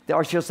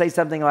 Or she'll say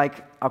something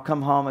like, I'll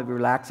come home, I'll be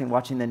relaxing,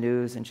 watching the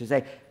news, and she'll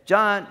say,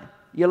 John,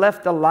 you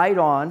left the light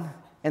on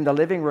in the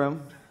living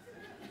room.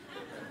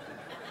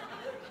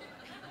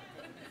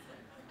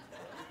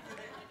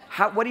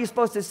 What are you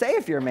supposed to say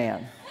if you're a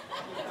man?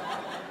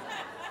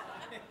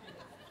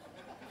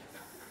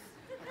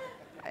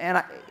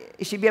 And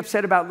she'd be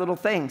upset about little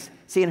things.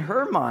 See, in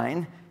her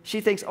mind,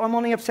 she thinks, I'm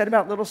only upset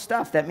about little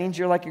stuff. That means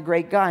you're like a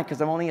great guy because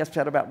I'm only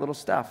upset about little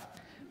stuff.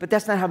 But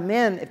that's not how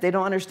men, if they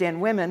don't understand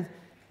women,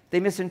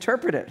 they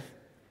misinterpret it.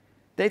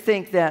 They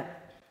think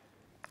that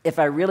if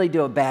I really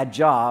do a bad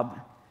job,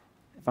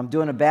 if I'm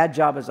doing a bad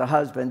job as a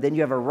husband, then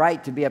you have a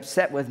right to be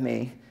upset with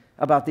me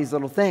about these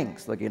little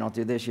things. Look, you don't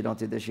do this, you don't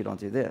do this, you don't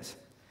do this.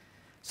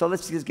 So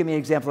let's just give me an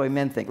example of the way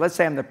men think. Let's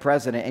say I'm the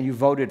president and you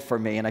voted for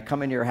me and I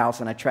come into your house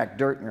and I track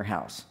dirt in your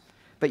house.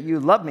 But you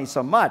love me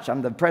so much,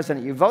 I'm the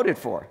president you voted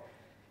for.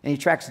 And he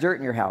tracks dirt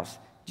in your house.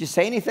 Did you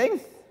say anything?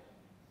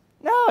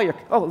 No,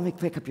 let me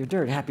pick up your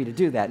dirt. Happy to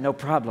do that, no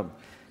problem.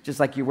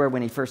 Just like you were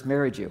when he first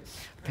married you.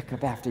 Pick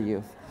up after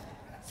you.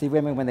 See,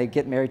 women, when they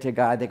get married to a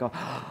guy, they go,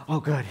 oh,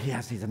 good,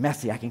 he's a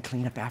messy. I can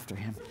clean up after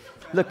him.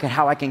 Look at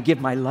how I can give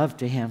my love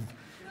to him.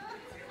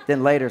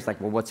 Then later, it's like,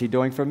 well, what's he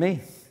doing for me?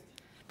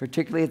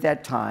 Particularly at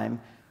that time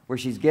where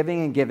she's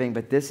giving and giving,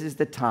 but this is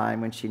the time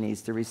when she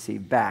needs to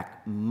receive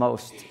back the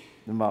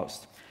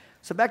most.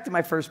 So back to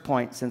my first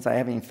point, since I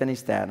haven't even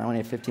finished that, and I only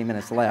have 15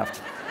 minutes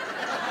left.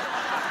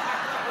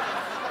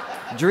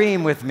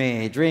 Dream with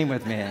me, dream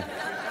with me.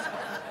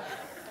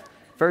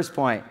 First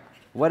point,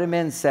 what do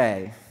men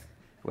say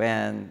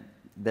when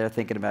they're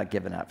thinking about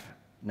giving up?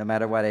 No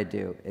matter what I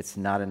do, it's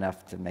not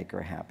enough to make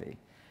her happy.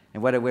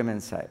 And what do women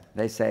say?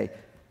 They say,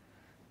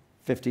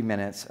 50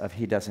 minutes of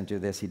he doesn't do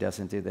this, he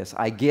doesn't do this.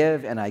 I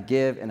give and I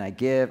give and I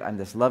give. I'm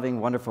this loving,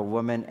 wonderful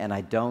woman, and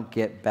I don't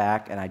get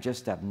back, and I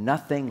just have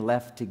nothing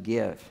left to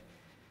give.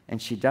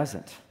 And she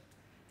doesn't.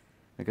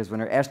 Because when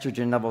her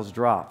estrogen levels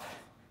drop,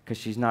 because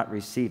she's not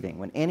receiving.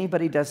 When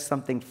anybody does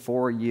something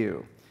for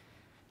you,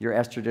 your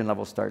estrogen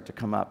levels start to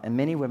come up. And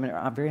many women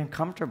are very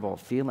uncomfortable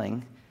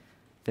feeling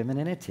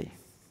femininity.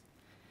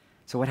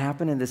 So what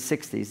happened in the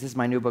 60s, this is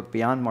my new book,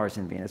 Beyond Mars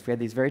and Venus. We had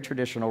these very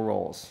traditional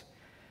roles.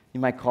 You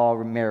might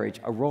call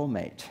marriage a role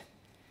mate.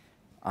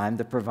 I'm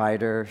the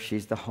provider,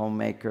 she's the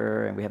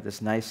homemaker, and we have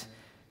this nice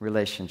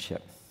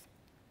relationship.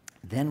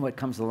 Then what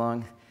comes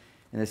along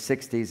in the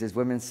 60s is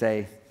women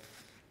say,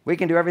 we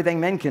can do everything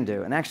men can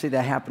do. And actually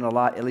that happened a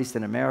lot, at least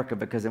in America,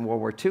 because in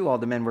World War II, all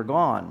the men were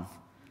gone.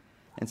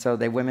 And so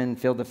women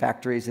filled the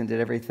factories and did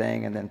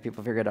everything, and then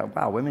people figured out,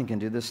 wow, women can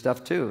do this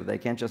stuff too. They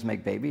can't just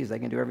make babies, they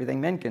can do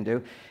everything men can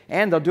do,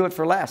 and they'll do it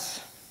for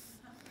less.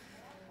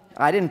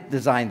 I didn't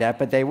design that,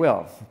 but they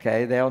will,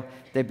 okay?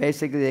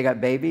 They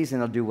got babies,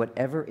 and they'll do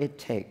whatever it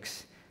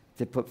takes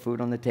to put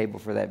food on the table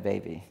for that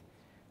baby.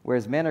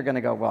 Whereas men are going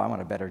to go, well, I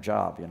want a better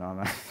job, you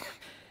know.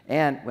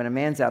 And when a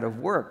man's out of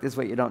work, this is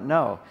what you don't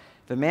know.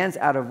 If a man's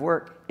out of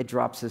work, it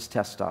drops his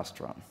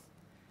testosterone.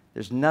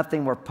 There's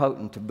nothing more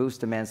potent to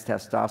boost a man's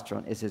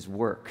testosterone is his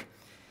work.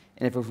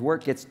 And if his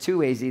work gets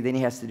too easy, then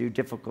he has to do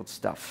difficult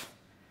stuff.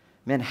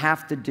 Men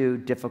have to do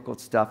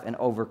difficult stuff and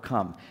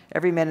overcome.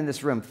 Every man in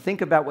this room,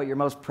 think about what you're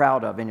most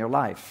proud of in your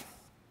life.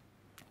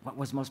 What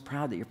was most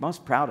proud that you're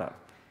most proud of?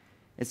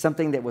 It's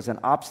something that was an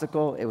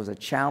obstacle, it was a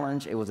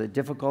challenge, it was a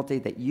difficulty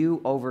that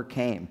you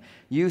overcame.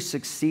 You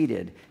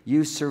succeeded,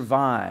 you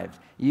survived,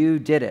 you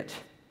did it.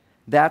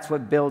 That's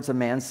what builds a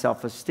man's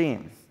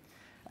self-esteem.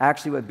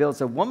 Actually, what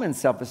builds a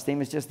woman's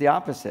self-esteem is just the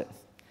opposite.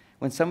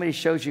 When somebody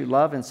shows you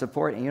love and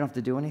support and you don't have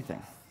to do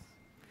anything.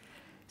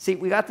 See,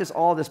 we got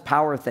all this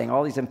power thing,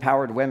 all these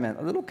empowered women,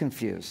 a little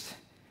confused.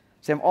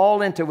 See, I'm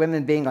all into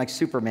women being like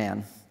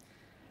Superman,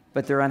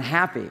 but they're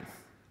unhappy,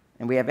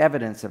 and we have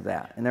evidence of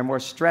that, and they're more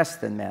stressed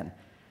than men.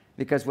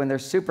 Because when they're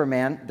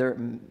Superman, their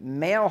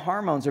male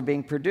hormones are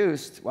being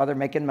produced while they're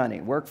making money.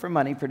 Work for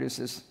money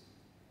produces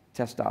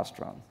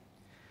testosterone.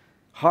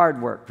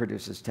 Hard work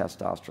produces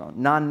testosterone.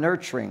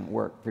 Non-nurturing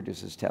work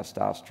produces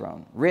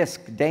testosterone.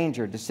 Risk,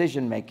 danger,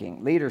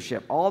 decision-making,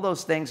 leadership, all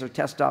those things are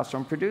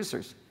testosterone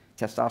producers.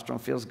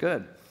 Testosterone feels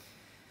good.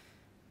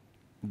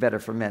 Better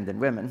for men than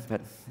women,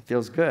 but it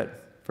feels good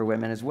for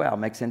women as well.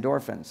 Makes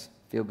endorphins,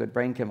 feel-good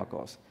brain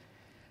chemicals.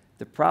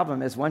 The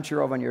problem is once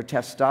you're over on your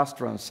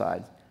testosterone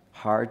side,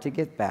 hard to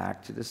get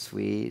back to the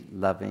sweet,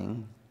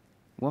 loving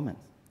woman.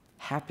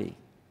 Happy,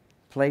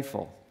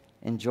 playful,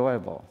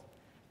 enjoyable,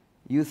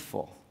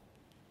 youthful,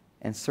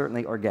 and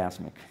certainly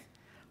orgasmic.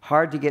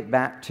 Hard to get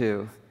back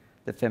to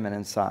the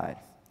feminine side.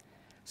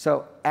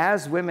 So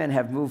as women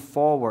have moved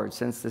forward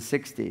since the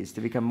 60s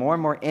to become more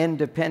and more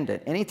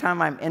independent,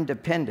 anytime I'm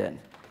independent,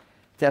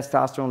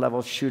 testosterone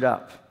levels shoot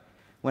up.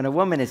 When a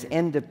woman is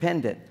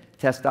independent,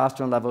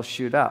 testosterone levels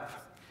shoot up.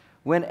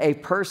 When a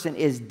person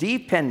is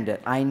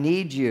dependent, I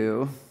need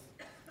you,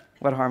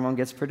 what hormone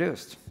gets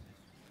produced?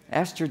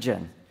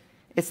 Estrogen.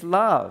 It's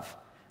love.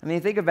 I mean,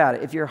 think about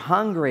it. If you're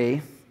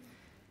hungry,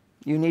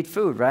 you need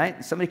food,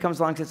 right? Somebody comes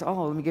along and says,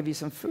 oh, let me give you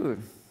some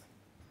food.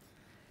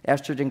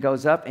 Estrogen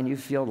goes up and you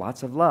feel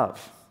lots of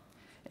love.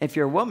 If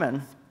you're a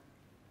woman,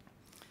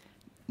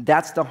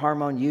 that's the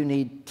hormone you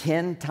need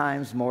 10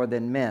 times more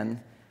than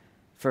men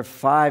for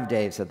 5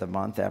 days of the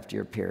month after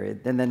your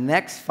period. Then the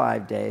next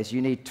 5 days,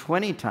 you need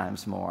 20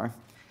 times more.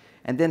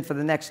 And then for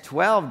the next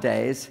 12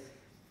 days,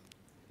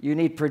 you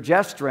need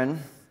progesterone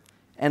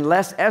and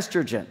less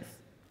estrogen.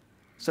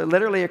 So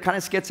literally, you're kind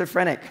of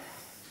schizophrenic.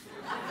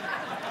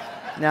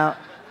 Now,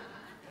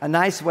 a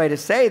nice way to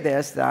say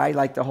this that I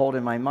like to hold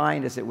in my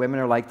mind is that women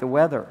are like the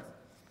weather.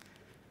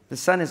 The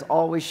sun is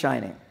always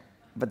shining,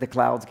 but the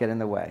clouds get in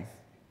the way.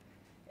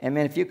 And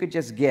man, if you could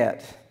just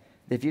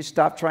if you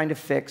stop trying to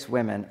fix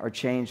women or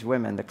change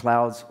women, the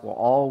clouds will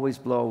always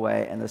blow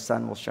away and the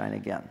sun will shine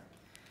again.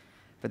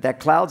 But that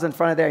cloud's in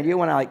front of there, and you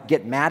want to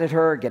get mad at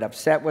her, get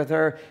upset with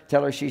her,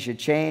 tell her she should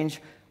change.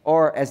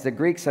 Or, as the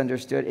Greeks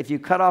understood, if you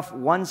cut off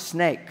one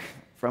snake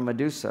from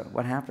Medusa,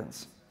 what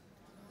happens?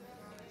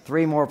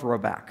 3 more grow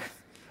back.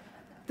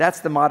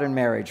 That's the modern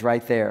marriage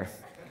right there.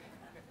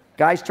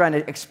 Guy's trying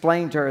to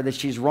explain to her that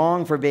she's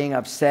wrong for being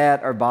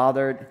upset or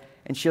bothered,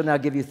 and she'll now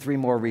give you 3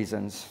 more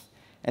reasons.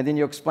 And then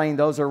you'll explain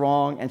those are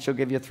wrong, and she'll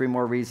give you 3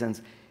 more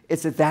reasons.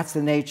 That's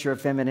the nature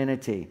of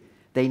femininity.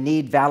 They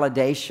need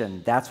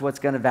validation. That's what's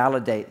going to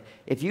validate.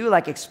 If you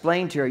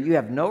explain to her you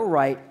have no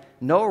right,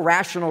 no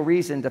rational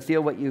reason to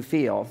feel what you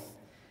feel,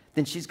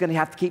 then she's going to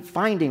have to keep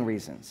finding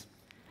reasons.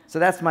 So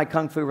that's my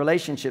Kung Fu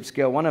relationship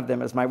skill. One of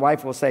them is my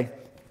wife will say,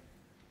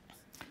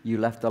 you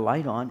left the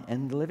light on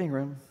in the living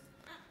room.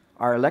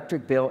 Our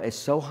electric bill is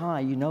so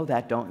high, you know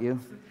that, don't you?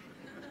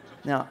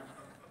 Now,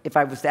 if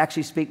I was to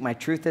actually speak my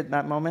truth at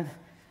that moment,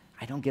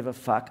 I don't give a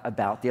fuck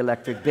about the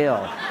electric bill.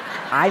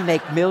 I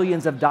make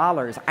millions of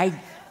dollars. I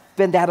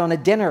spend that on a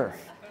dinner.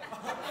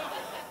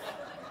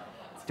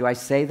 Do I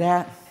say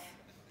that?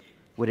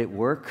 Would it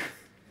work?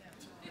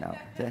 No.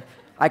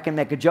 I can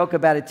make a joke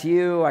about it to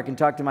you. I can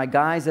talk to my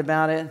guys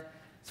about it.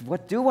 So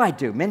what do I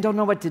do? Men don't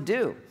know what to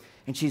do.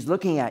 And she's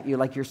looking at you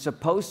like you're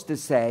supposed to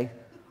say,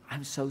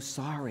 I'm so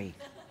sorry.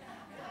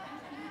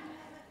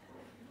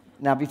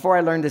 Now, before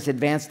I learned this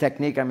advanced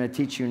technique I'm going to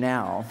teach you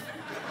now,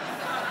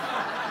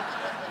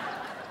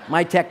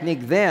 my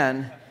technique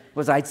then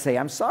was I'd say,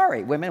 I'm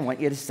sorry. Women want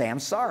you to say, I'm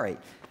sorry.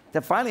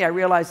 Then finally I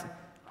realized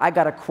I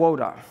got a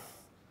quota.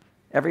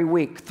 Every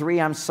week,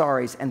 3 I'm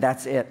sorries, and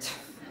that's it.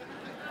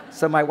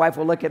 So my wife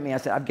will look at me. I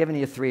said, I've given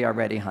you 3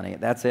 already, honey.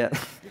 That's it.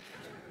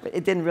 But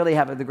it didn't really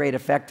have a great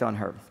effect on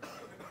her.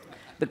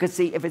 Because,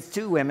 see, if it's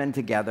 2 women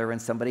together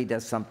and somebody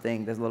does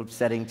something that's a little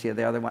upsetting to you,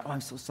 the other one, oh,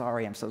 I'm so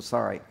sorry, I'm so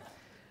sorry.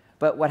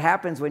 But what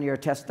happens when you're a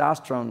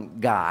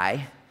testosterone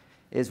guy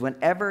is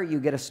whenever you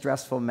get a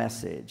stressful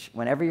message,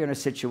 whenever you're in a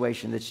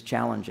situation that's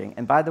challenging,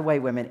 and by the way,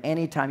 women,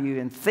 anytime you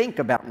even think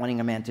about wanting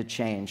a man to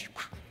change,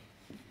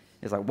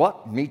 it's like,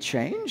 what, me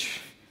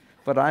change?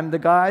 But I'm the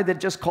guy that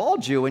just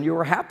called you and you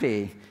were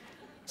happy.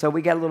 So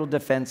we get a little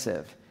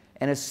defensive.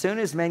 And as soon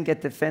as men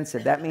get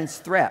defensive, that means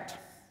threat.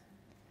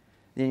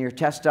 Then your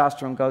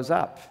testosterone goes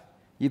up.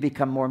 You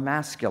become more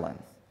masculine.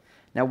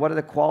 Now, what are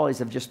the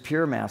qualities of just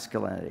pure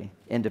masculinity?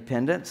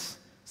 Independence.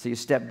 So you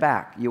step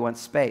back. You want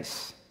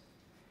space.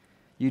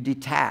 You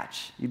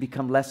detach. You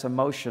become less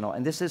emotional.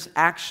 And this is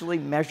actually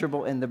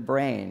measurable in the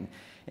brain,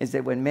 is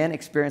that when men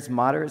experience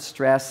moderate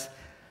stress,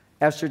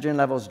 estrogen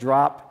levels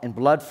drop and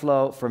blood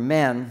flow for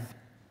men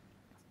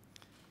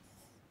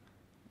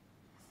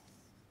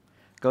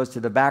goes to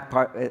the back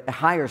part.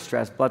 Higher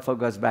stress, blood flow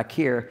goes back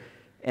here.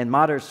 And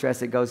moderate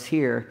stress, it goes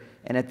here.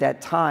 And at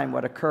that time,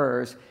 what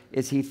occurs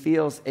is he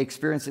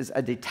experiences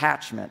a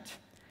detachment.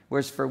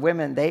 Whereas for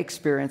women, they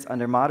experience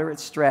under moderate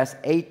stress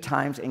 8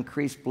 times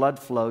increased blood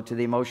flow to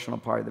the emotional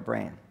part of the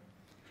brain.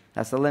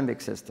 That's the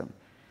limbic system.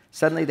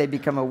 Suddenly they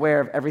become aware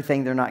of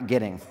everything they're not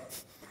getting.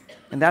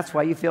 And that's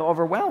why you feel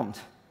overwhelmed.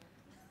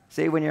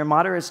 See, when you're in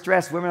moderate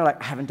stress, women are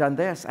like, I haven't done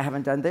this, I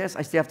haven't done this,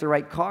 I still have to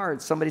write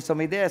cards, somebody told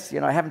me this,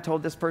 I haven't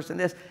told this person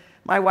this.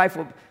 My wife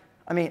will,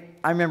 I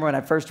remember when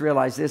I first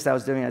realized this, I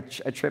was doing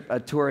a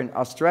tour in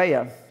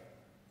Australia,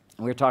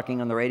 and we were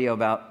talking on the radio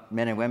about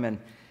men and women,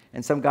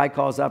 and some guy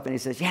calls up and he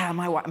says, yeah,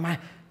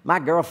 my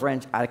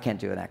girlfriend, I can't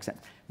do an accent,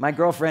 my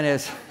girlfriend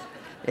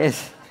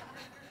is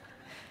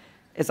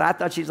I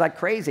thought she's like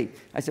crazy.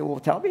 I said, well,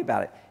 tell me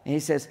about it. And he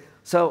says,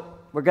 so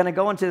we're going to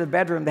go into the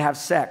bedroom to have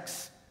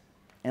sex.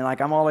 And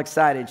like, I'm all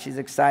excited. She's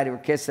excited. We're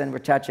kissing, we're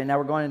touching. Now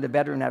we're going into the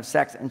bedroom to have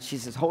sex. And she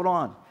says, hold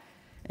on.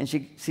 And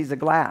she sees a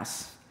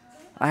glass.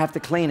 I have to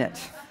clean it.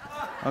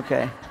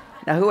 Okay.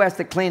 Now, who has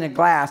to clean a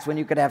glass when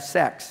you could have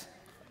sex?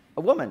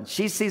 A woman.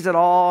 She sees it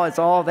all. It's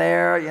all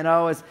there.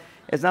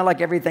 It's not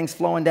like everything's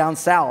flowing down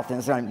south. And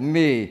it's like,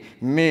 me.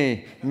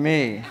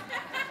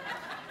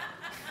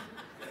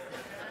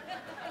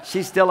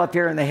 She's still up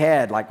here in the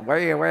head. Like,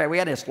 where we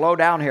had to slow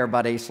down here,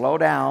 buddy. Slow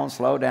down.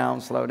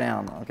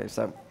 Okay,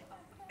 so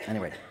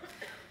anyway,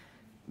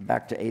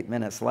 back to 8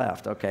 minutes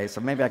left. Okay,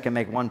 so maybe I can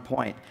make one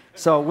point.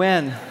 So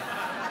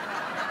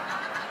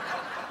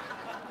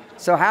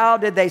how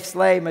did they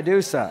slay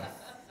Medusa?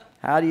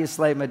 How do you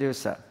slay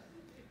Medusa?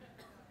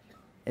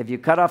 If you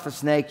cut off a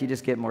snake, you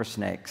just get more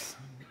snakes.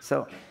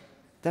 So it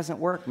doesn't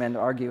work, men, to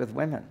argue with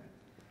women.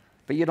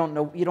 But you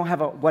don't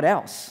have what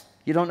else?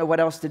 You don't know what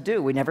else to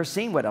do. We've never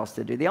seen what else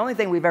to do. The only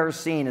thing we've ever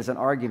seen is an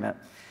argument,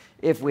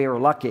 if we were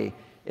lucky,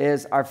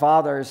 is our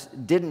fathers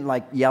didn't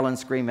like yell and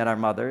scream at our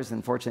mothers.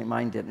 Unfortunately,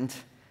 mine didn't.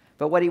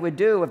 But what he would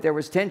do if there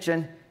was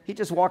tension, he'd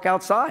just walk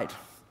outside.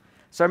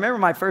 So I remember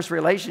my first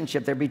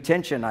relationship, there'd be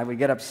tension. I would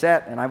get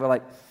upset, and I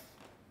would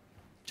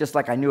just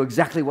like I knew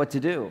exactly what to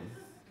do.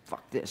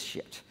 Fuck this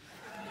shit.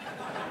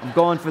 I'm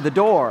going for the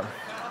door.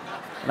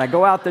 And I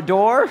go out the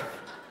door.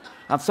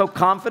 I'm so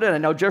confident. I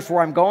know just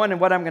where I'm going and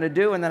what I'm going to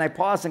do. And then I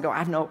pause and go, I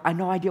have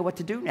no idea what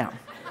to do now.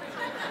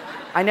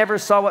 I never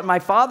saw what my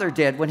father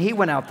did when he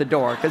went out the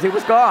door because he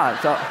was gone.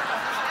 So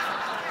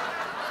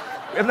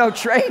we have no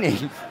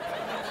training.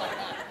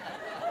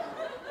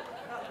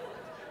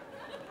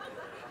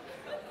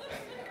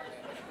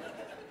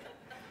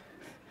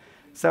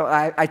 So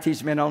I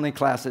teach men-only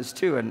classes,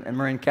 too, in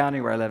Marin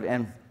County, where I live.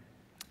 And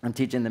I'm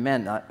teaching the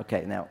men.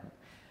 Okay, now,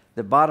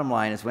 the bottom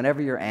line is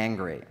whenever you're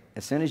angry,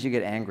 as soon as you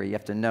get angry, you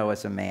have to know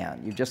as a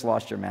man, you've just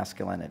lost your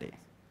masculinity.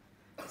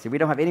 See, we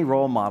don't have any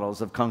role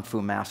models of kung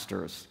fu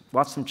masters.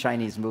 Watch some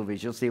Chinese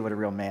movies. You'll see what a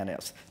real man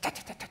is.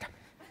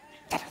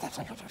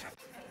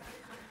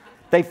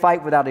 They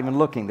fight without even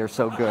looking. They're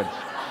so good.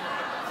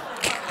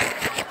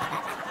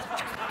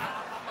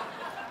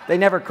 They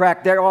never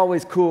crack. They're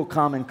always cool,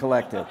 calm, and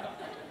collected.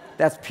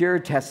 That's pure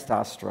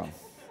testosterone.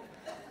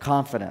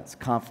 Confidence.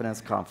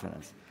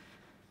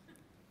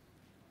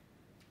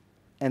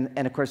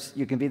 And of course,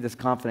 you can be this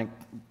competent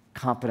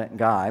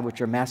guy, which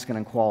are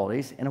masculine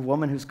qualities, and a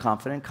woman who's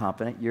confident,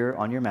 you're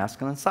on your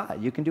masculine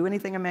side. You can do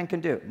anything a man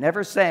can do.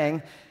 Never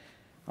saying,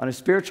 on a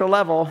spiritual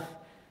level,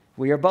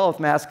 we are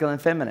both masculine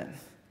and feminine.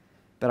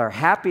 But our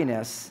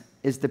happiness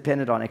is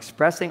dependent on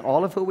expressing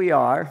all of who we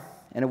are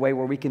in a way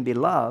where we can be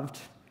loved.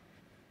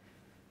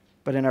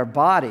 But in our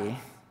body,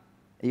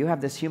 you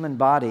have this human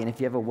body, and if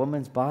you have a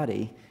woman's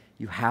body,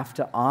 you have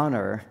to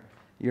honor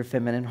your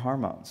feminine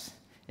hormones.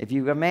 If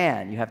you're a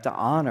man, you have to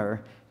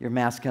honor your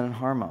masculine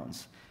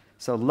hormones.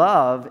 So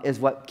love is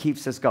what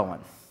keeps us going.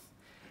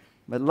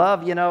 But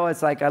love,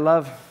 it's like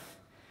love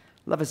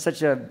is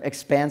such an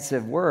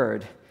expansive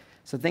word.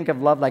 So think of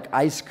love like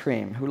ice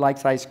cream. Who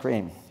likes ice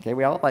cream? Okay,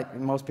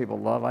 most people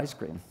love ice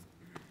cream.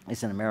 At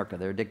least in America,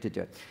 they're addicted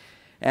to it.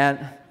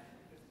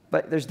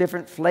 But there's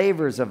different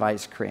flavors of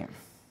ice cream.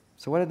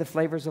 So what are the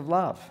flavors of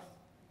love?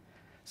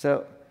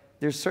 So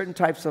there's certain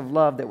types of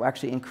love that will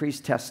actually increase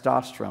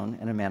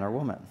testosterone in a man or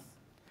woman.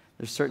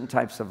 There's certain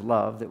types of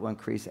love that will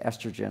increase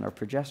estrogen or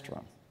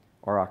progesterone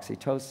or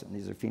oxytocin.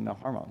 These are female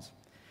hormones.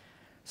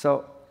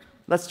 So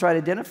let's try to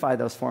identify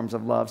those forms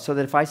of love so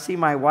that if I see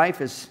my wife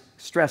is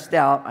stressed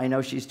out, I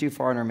know she's too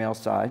far on her male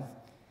side,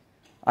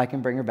 I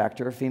can bring her back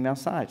to her female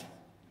side,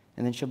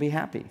 and then she'll be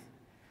happy.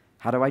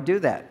 How do I do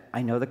that?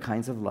 I know the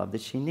kinds of love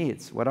that she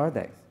needs. What are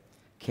they?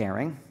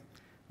 Caring,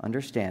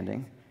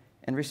 understanding,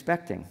 and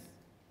respecting.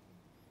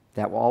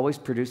 That will always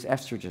produce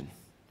estrogen.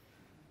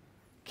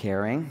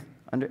 Caring,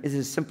 this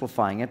is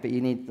simplifying it, but you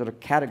need little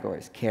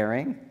categories.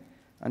 Caring,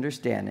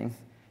 understanding,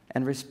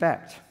 and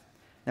respect.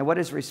 Now, what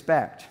is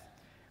respect?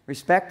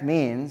 Respect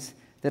means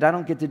that I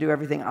don't get to do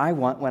everything I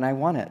want when I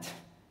want it,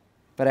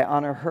 but I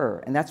honor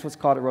her. And that's what's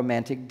called a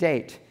romantic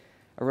date.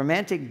 A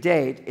romantic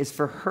date is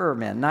for her,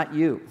 men, not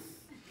you.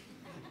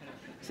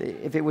 See,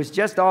 if it was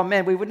just all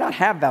men, we would not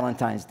have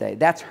Valentine's Day.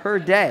 That's her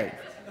day.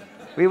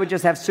 We would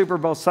just have Super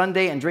Bowl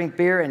Sunday and drink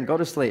beer and go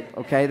to sleep,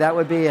 okay? That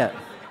would be it.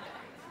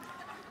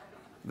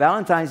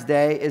 Valentine's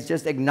Day is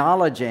just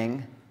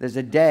acknowledging there's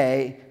a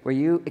day where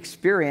you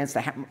experience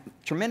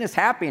tremendous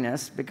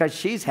happiness because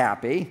she's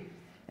happy.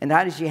 And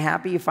how is she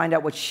happy? You find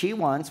out what she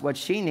wants, what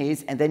she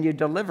needs, and then you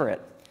deliver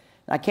it.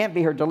 I can't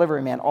be her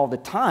delivery man all the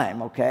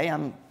time, okay?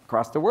 I'm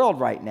across the world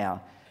right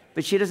now.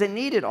 But she doesn't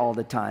need it all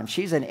the time.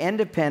 She's an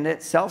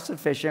independent,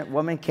 self-sufficient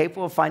woman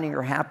capable of finding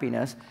her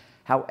happiness.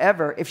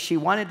 However, if she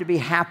wanted to be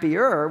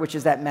happier, which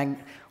is that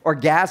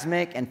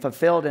orgasmic and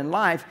fulfilled in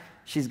life,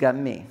 she's got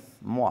me,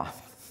 moi.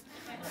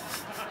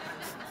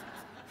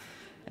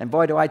 And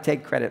boy, do I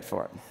take credit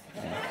for it.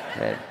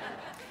 Okay.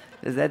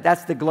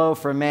 That's the glow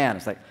for a man.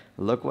 It's like,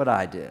 look what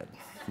I did.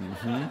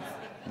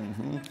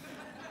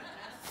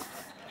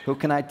 Who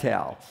can I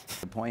tell?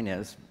 The point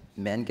is,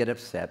 men get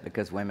upset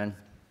because women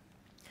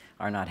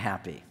are not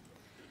happy.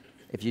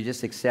 If you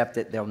just accept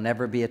it, there'll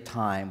never be a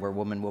time where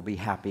women will be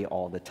happy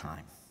all the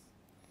time.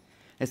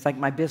 It's like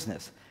my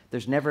business.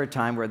 There's never a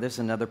time where there's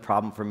another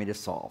problem for me to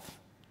solve.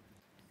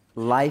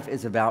 Life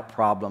is about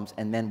problems,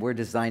 and men, we're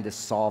designed to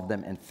solve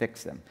them and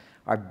fix them.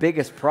 Our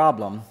biggest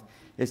problem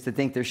is to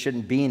think there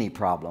shouldn't be any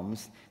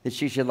problems, that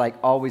she should like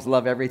always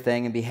love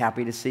everything and be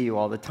happy to see you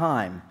all the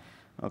time,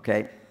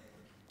 okay?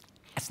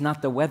 It's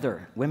not the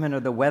weather. Women are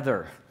the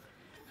weather.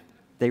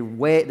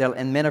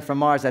 And men are from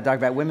Mars. I talk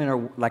about women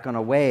are like on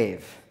a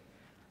wave.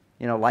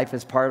 You know, life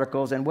is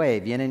particles and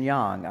wave, yin and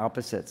yang,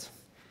 opposites.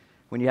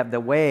 When you have the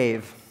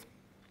wave,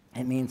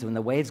 it means when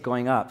the wave's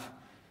going up,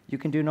 you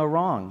can do no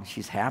wrong.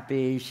 She's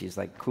happy, she's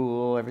like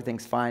cool,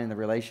 everything's fine in the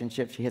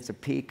relationship. She hits a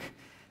peak.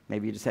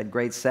 Maybe you just had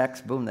great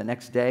sex, boom, the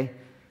next day,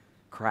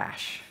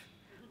 crash.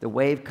 The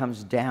wave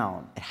comes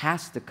down. It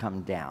has to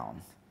come down.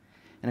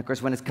 And of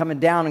course, when it's coming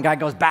down, and guy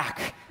goes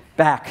back,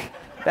 back,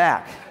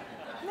 back.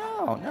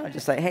 No,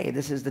 just like, hey,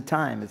 this is the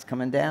time. It's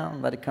coming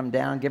down. Let it come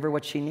down. Give her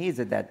what she needs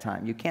at that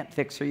time. You can't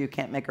fix her. You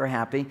can't make her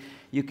happy.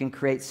 You can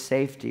create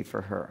safety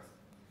for her.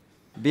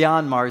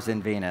 Beyond Mars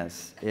and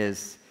Venus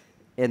is,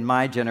 in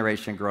my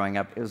generation growing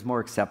up, it was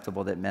more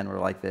acceptable that men were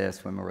like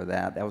this, women were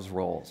that. That was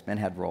roles. Men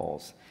had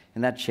roles.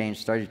 And that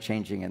started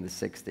changing in the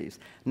 60s.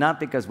 Not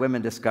because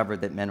women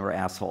discovered that men were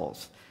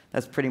assholes.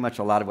 That's pretty much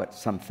a lot of what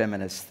some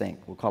feminists think.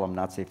 We'll call them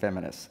Nazi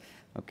feminists.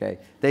 Okay?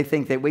 They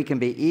think that we can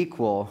be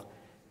equal.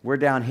 We're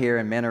down here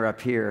and men are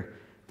up here.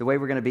 The way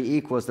we're going to be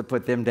equal is to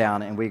put them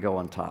down and we go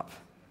on top.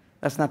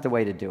 That's not the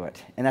way to do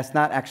it. And that's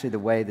not actually the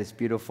way this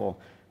beautiful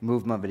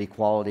movement of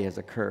equality has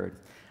occurred.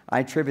 I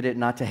attribute it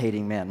not to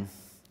hating men,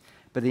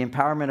 but the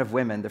empowerment of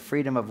women, the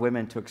freedom of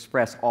women to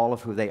express all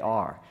of who they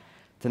are.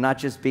 To not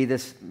just be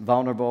this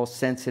vulnerable,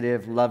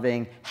 sensitive,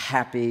 loving,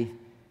 happy,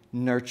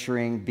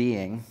 nurturing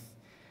being.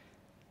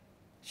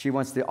 She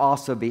wants to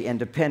also be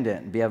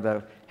independent and be able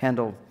to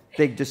handle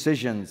big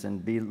decisions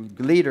and be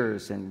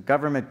leaders and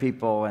government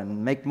people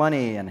and make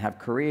money and have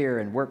career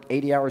and work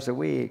 80 hours a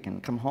week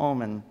and come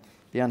home and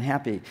be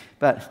unhappy.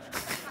 But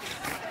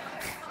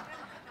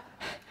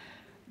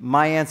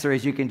my answer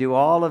is you can do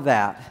all of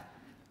that,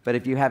 but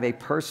if you have a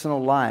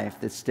personal life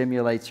that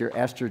stimulates your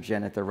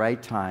estrogen at the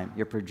right time,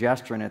 your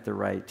progesterone at the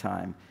right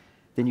time,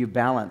 then you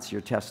balance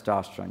your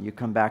testosterone. You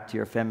come back to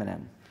your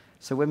feminine.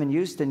 So women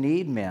used to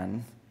need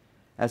men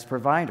as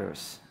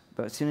providers.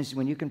 But as soon as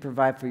when you can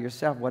provide for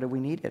yourself, what do we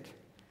need it?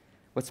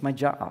 What's my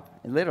job?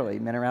 And literally,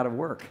 men are out of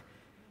work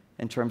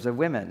in terms of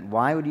women.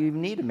 Why would you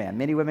even need a man?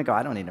 Many women go,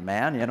 I don't need a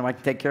man. You know, I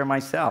can take care of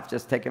myself.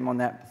 Just take him on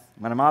that.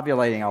 When I'm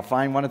ovulating, I'll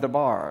find one at the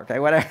bar. Okay,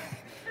 whatever,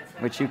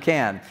 which you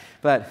can.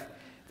 But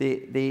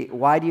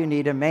why do you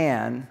need a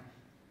man?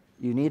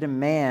 You need a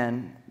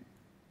man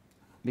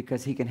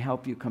because he can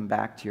help you come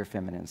back to your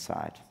feminine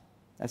side.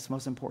 That's the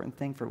most important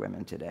thing for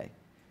women today.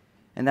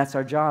 And that's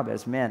our job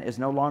as men, is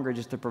no longer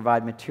just to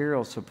provide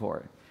material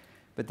support,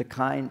 but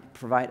to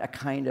provide a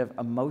kind of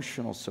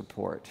emotional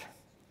support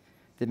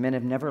that men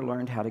have never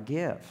learned how to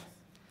give.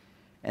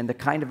 And the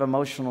kind of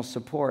emotional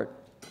support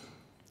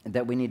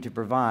that we need to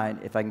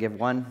provide, if I can give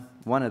one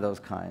of those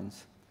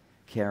kinds,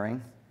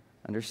 caring,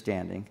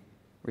 understanding,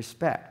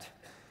 respect.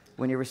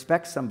 When you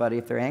respect somebody,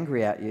 if they're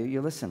angry at you,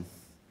 you listen.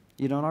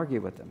 You don't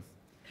argue with them.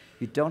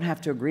 You don't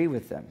have to agree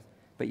with them,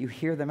 but you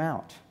hear them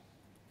out.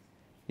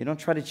 You don't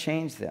try to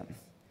change them.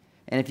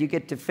 And if you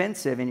get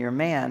defensive in your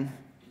man,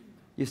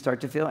 you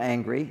start to feel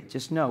angry.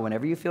 Just know,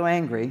 whenever you feel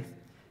angry,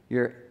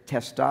 Your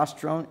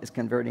testosterone is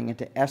converting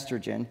into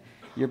estrogen.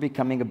 You're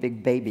becoming a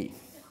big baby.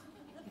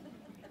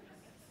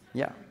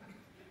 Yeah.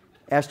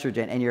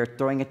 Estrogen, and you're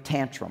throwing a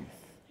tantrum.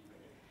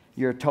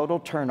 You're a total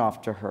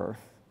turnoff to her.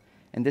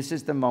 And this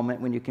is the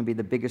moment when you can be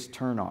the biggest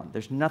turn on.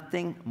 There's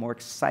nothing more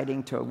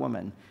exciting to a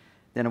woman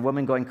than a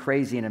woman going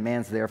crazy and a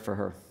man's there for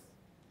her.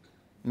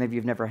 Maybe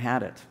you've never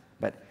had it,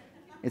 but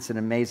it's an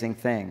amazing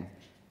thing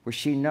where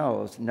she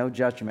knows no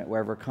judgment will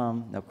ever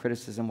come, no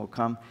criticism will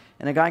come.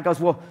 And a guy goes,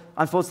 well,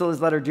 I'm supposed to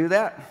just let her do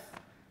that?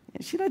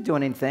 She's not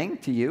doing anything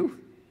to you.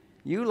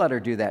 You let her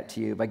do that to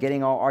you by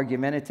getting all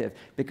argumentative.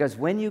 Because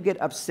when you get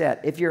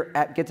upset, if you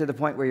get to the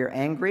point where you're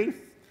angry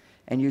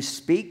and you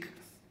speak,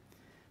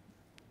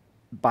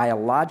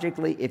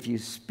 biologically, if you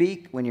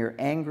speak when you're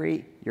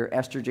angry, your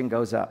estrogen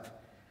goes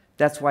up.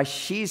 That's why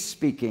she's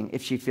speaking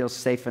if she feels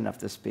safe enough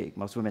to speak.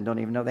 Most women don't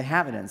even know they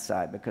have it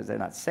inside because they're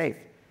not safe.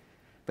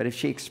 But if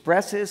she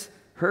expresses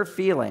her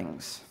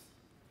feelings,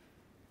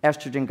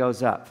 estrogen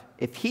goes up.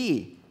 If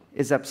he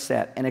is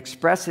upset and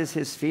expresses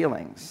his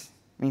feelings,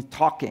 means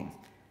talking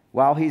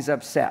while he's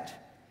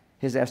upset,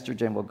 his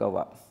estrogen will go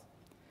up.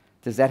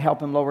 Does that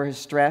help him lower his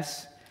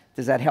stress?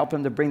 Does that help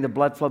him to bring the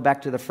blood flow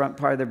back to the front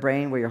part of the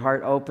brain where your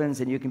heart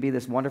opens and you can be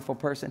this wonderful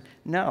person?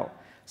 No.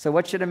 So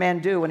what should a man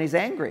do when he's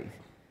angry?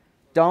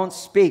 Don't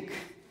speak.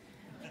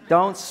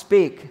 Don't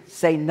speak.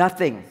 Say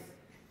nothing.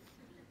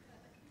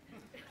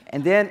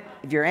 And then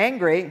if you're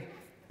angry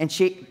and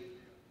she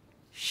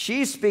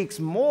speaks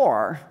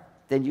more,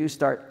 then you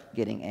start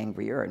getting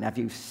angrier. Now, if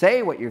you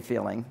say what you're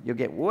feeling, you'll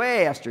get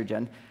way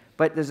estrogen.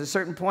 But there's a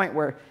certain point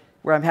where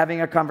I'm having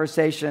a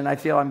conversation, I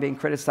feel I'm being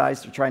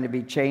criticized or trying to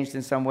be changed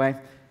in some way.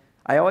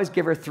 I always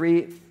give her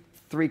three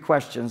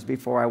questions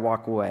before I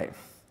walk away.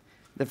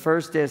 The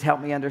first is,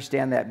 help me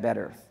understand that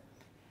better.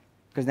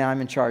 Because now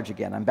I'm in charge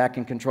again. I'm back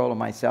in control of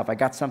myself. I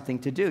got something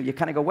to do. You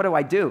kind of go, what do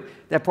I do?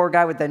 That poor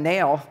guy with the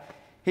nail,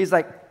 he's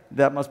like,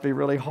 that must be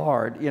really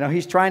hard. You know,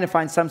 he's trying to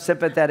find some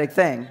sympathetic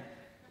thing.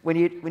 When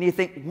you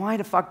think, why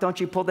the fuck don't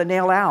you pull the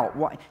nail out?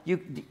 Why?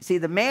 See,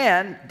 the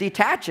man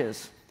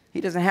detaches.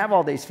 He doesn't have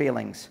all these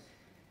feelings.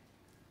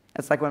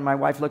 That's like when my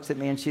wife looks at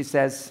me and she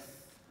says,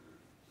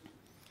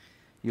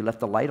 you left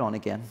the light on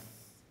again.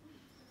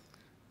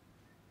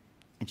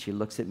 And she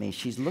looks at me.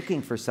 She's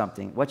looking for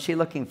something. What's she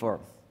looking for?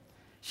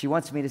 She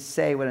wants me to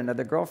say what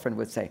another girlfriend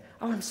would say.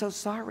 Oh, I'm so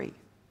sorry.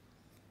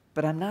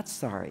 But I'm not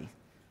sorry.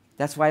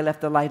 That's why I left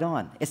the light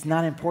on. It's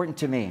not important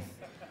to me.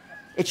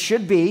 It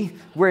should be.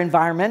 We're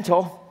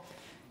environmental.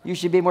 You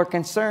should be more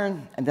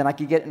concerned. And then I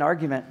could get an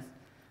argument.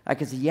 I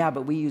could say, yeah,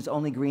 but we use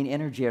only green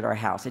energy at our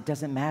house. It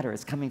doesn't matter.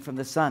 It's coming from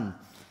the sun.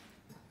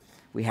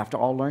 We have to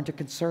all learn to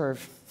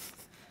conserve.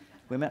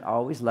 Women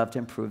always love to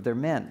improve their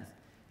men.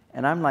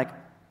 And I'm like,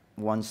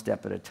 one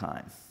step at a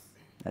time.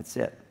 That's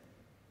it.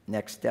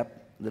 Next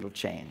step, little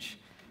change.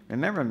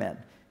 Remember, men,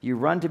 you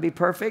run to be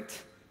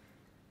perfect,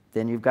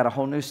 then you've got a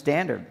whole new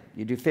standard.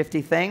 You do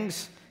 50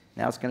 things,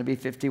 now it's going to be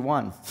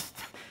 51,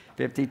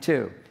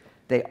 52.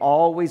 They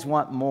always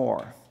want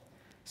more.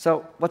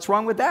 So what's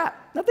wrong with that?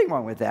 Nothing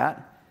wrong with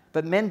that.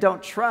 But men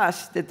don't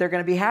trust that they're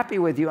going to be happy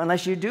with you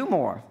unless you do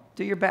more.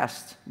 Do your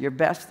best. Your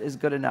best is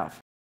good enough.